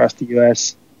that across the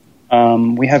U.S.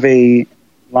 We have a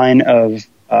line of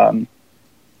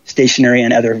stationery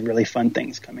and other really fun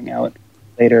things coming out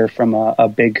later from a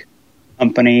big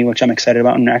company, which I'm excited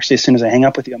about. And actually, as soon as I hang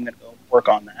up with you, I'm going to go work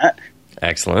on that.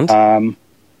 Excellent.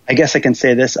 I guess I can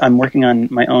say this. I'm working on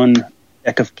my own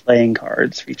deck of playing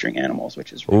cards featuring animals,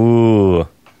 which is really cool.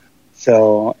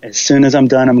 So as soon as I'm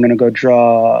done, I'm going to go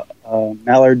draw a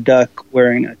mallard duck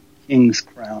wearing a king's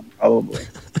crown, probably.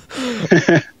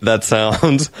 That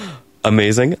sounds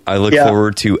amazing. I look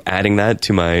forward to adding that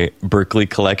to my Berkeley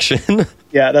collection.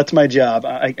 Yeah, that's my job.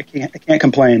 I can't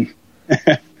complain.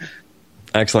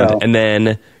 Excellent. So, and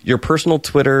then your personal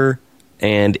Twitter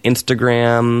and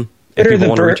Instagram. If people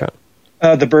want to reach out.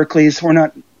 The Berkeleys. We're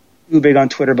not too big on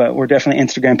Twitter, but we're definitely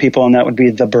Instagram people, and that would be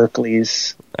the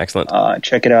Berkeleys. Excellent.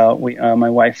 Check it out.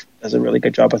 My wife does a really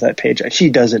good job with that page.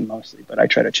 She does it mostly, but I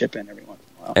try to chip in every once in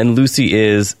a while. And Lucy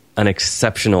is an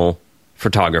exceptional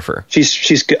photographer.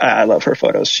 She's good. I love her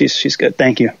photos. She's good.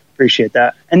 Thank you. Appreciate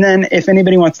that. And then if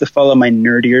anybody wants to follow my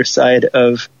nerdier side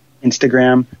of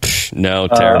Instagram. No,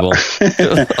 terrible.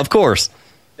 Of course.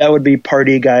 That would be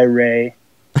Party Guy Ray.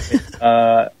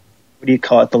 What do you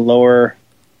call it?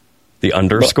 The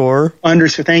underscore?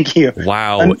 Underscore, thank you.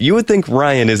 Wow. You would think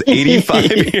Ryan is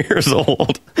 85 years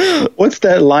old. What's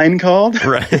that line called?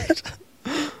 Right.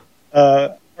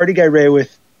 Party Guy Ray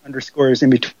with underscores in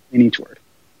between each word.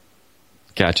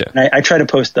 Gotcha. And I try to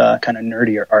post kind of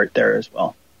nerdier art there as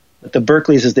well. But the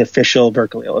Berkeley's is the official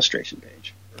Berkeley illustration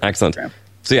page. Excellent. Instagram.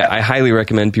 So yeah, I highly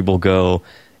recommend people go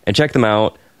and check them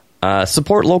out.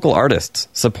 Support local artists.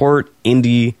 Support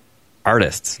indie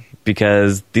artists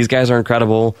because these guys are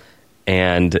incredible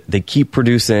and they keep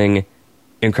producing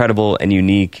incredible and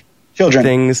unique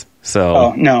things.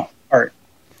 So no, art.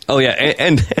 Oh yeah,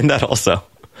 and that also.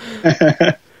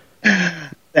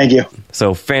 Thank you.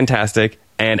 So fantastic.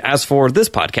 And as for this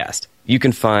podcast, you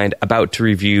can find About to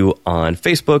Review on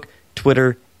Facebook,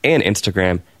 Twitter, and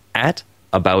Instagram at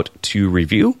About to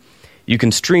Review. You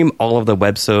can stream all of the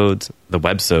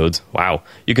websodes. Wow.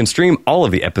 You can stream all of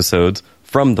the episodes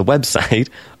from the website,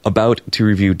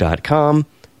 abouttoreview.com.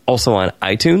 Also on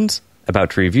iTunes, About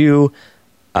to Review.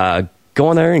 Go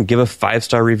on there and give a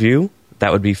 5-star review.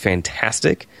 That would be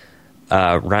fantastic.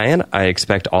 Ryan, I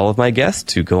expect all of my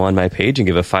guests to go on my page and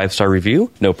give a 5-star review.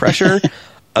 No pressure.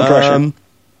 No pressure.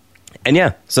 And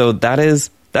yeah, so that is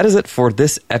it for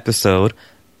this episode.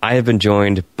 I have been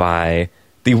joined by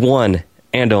the one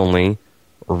and only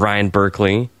Ryan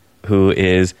Berkley, who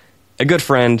is a good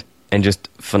friend and just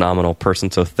phenomenal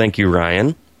person. So thank you,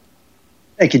 Ryan.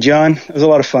 Thank you, John. It was a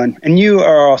lot of fun. And you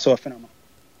are also a phenomenal.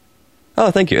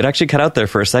 Oh, thank you. It actually cut out there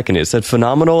for a second. It said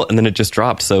phenomenal, and then it just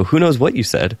dropped. So who knows what you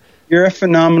said? You're a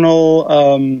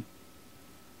phenomenal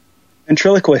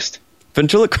ventriloquist.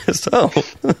 Ventriloquist. Oh,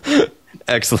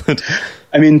 excellent.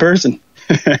 I mean, person.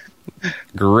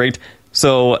 Great.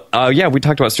 So, yeah, we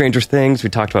talked about Stranger Things. We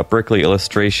talked about Berkley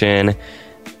Illustration.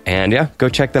 And, yeah, go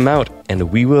check them out. And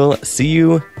we will see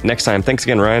you next time. Thanks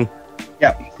again, Ryan.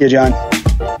 Yeah. See you, John.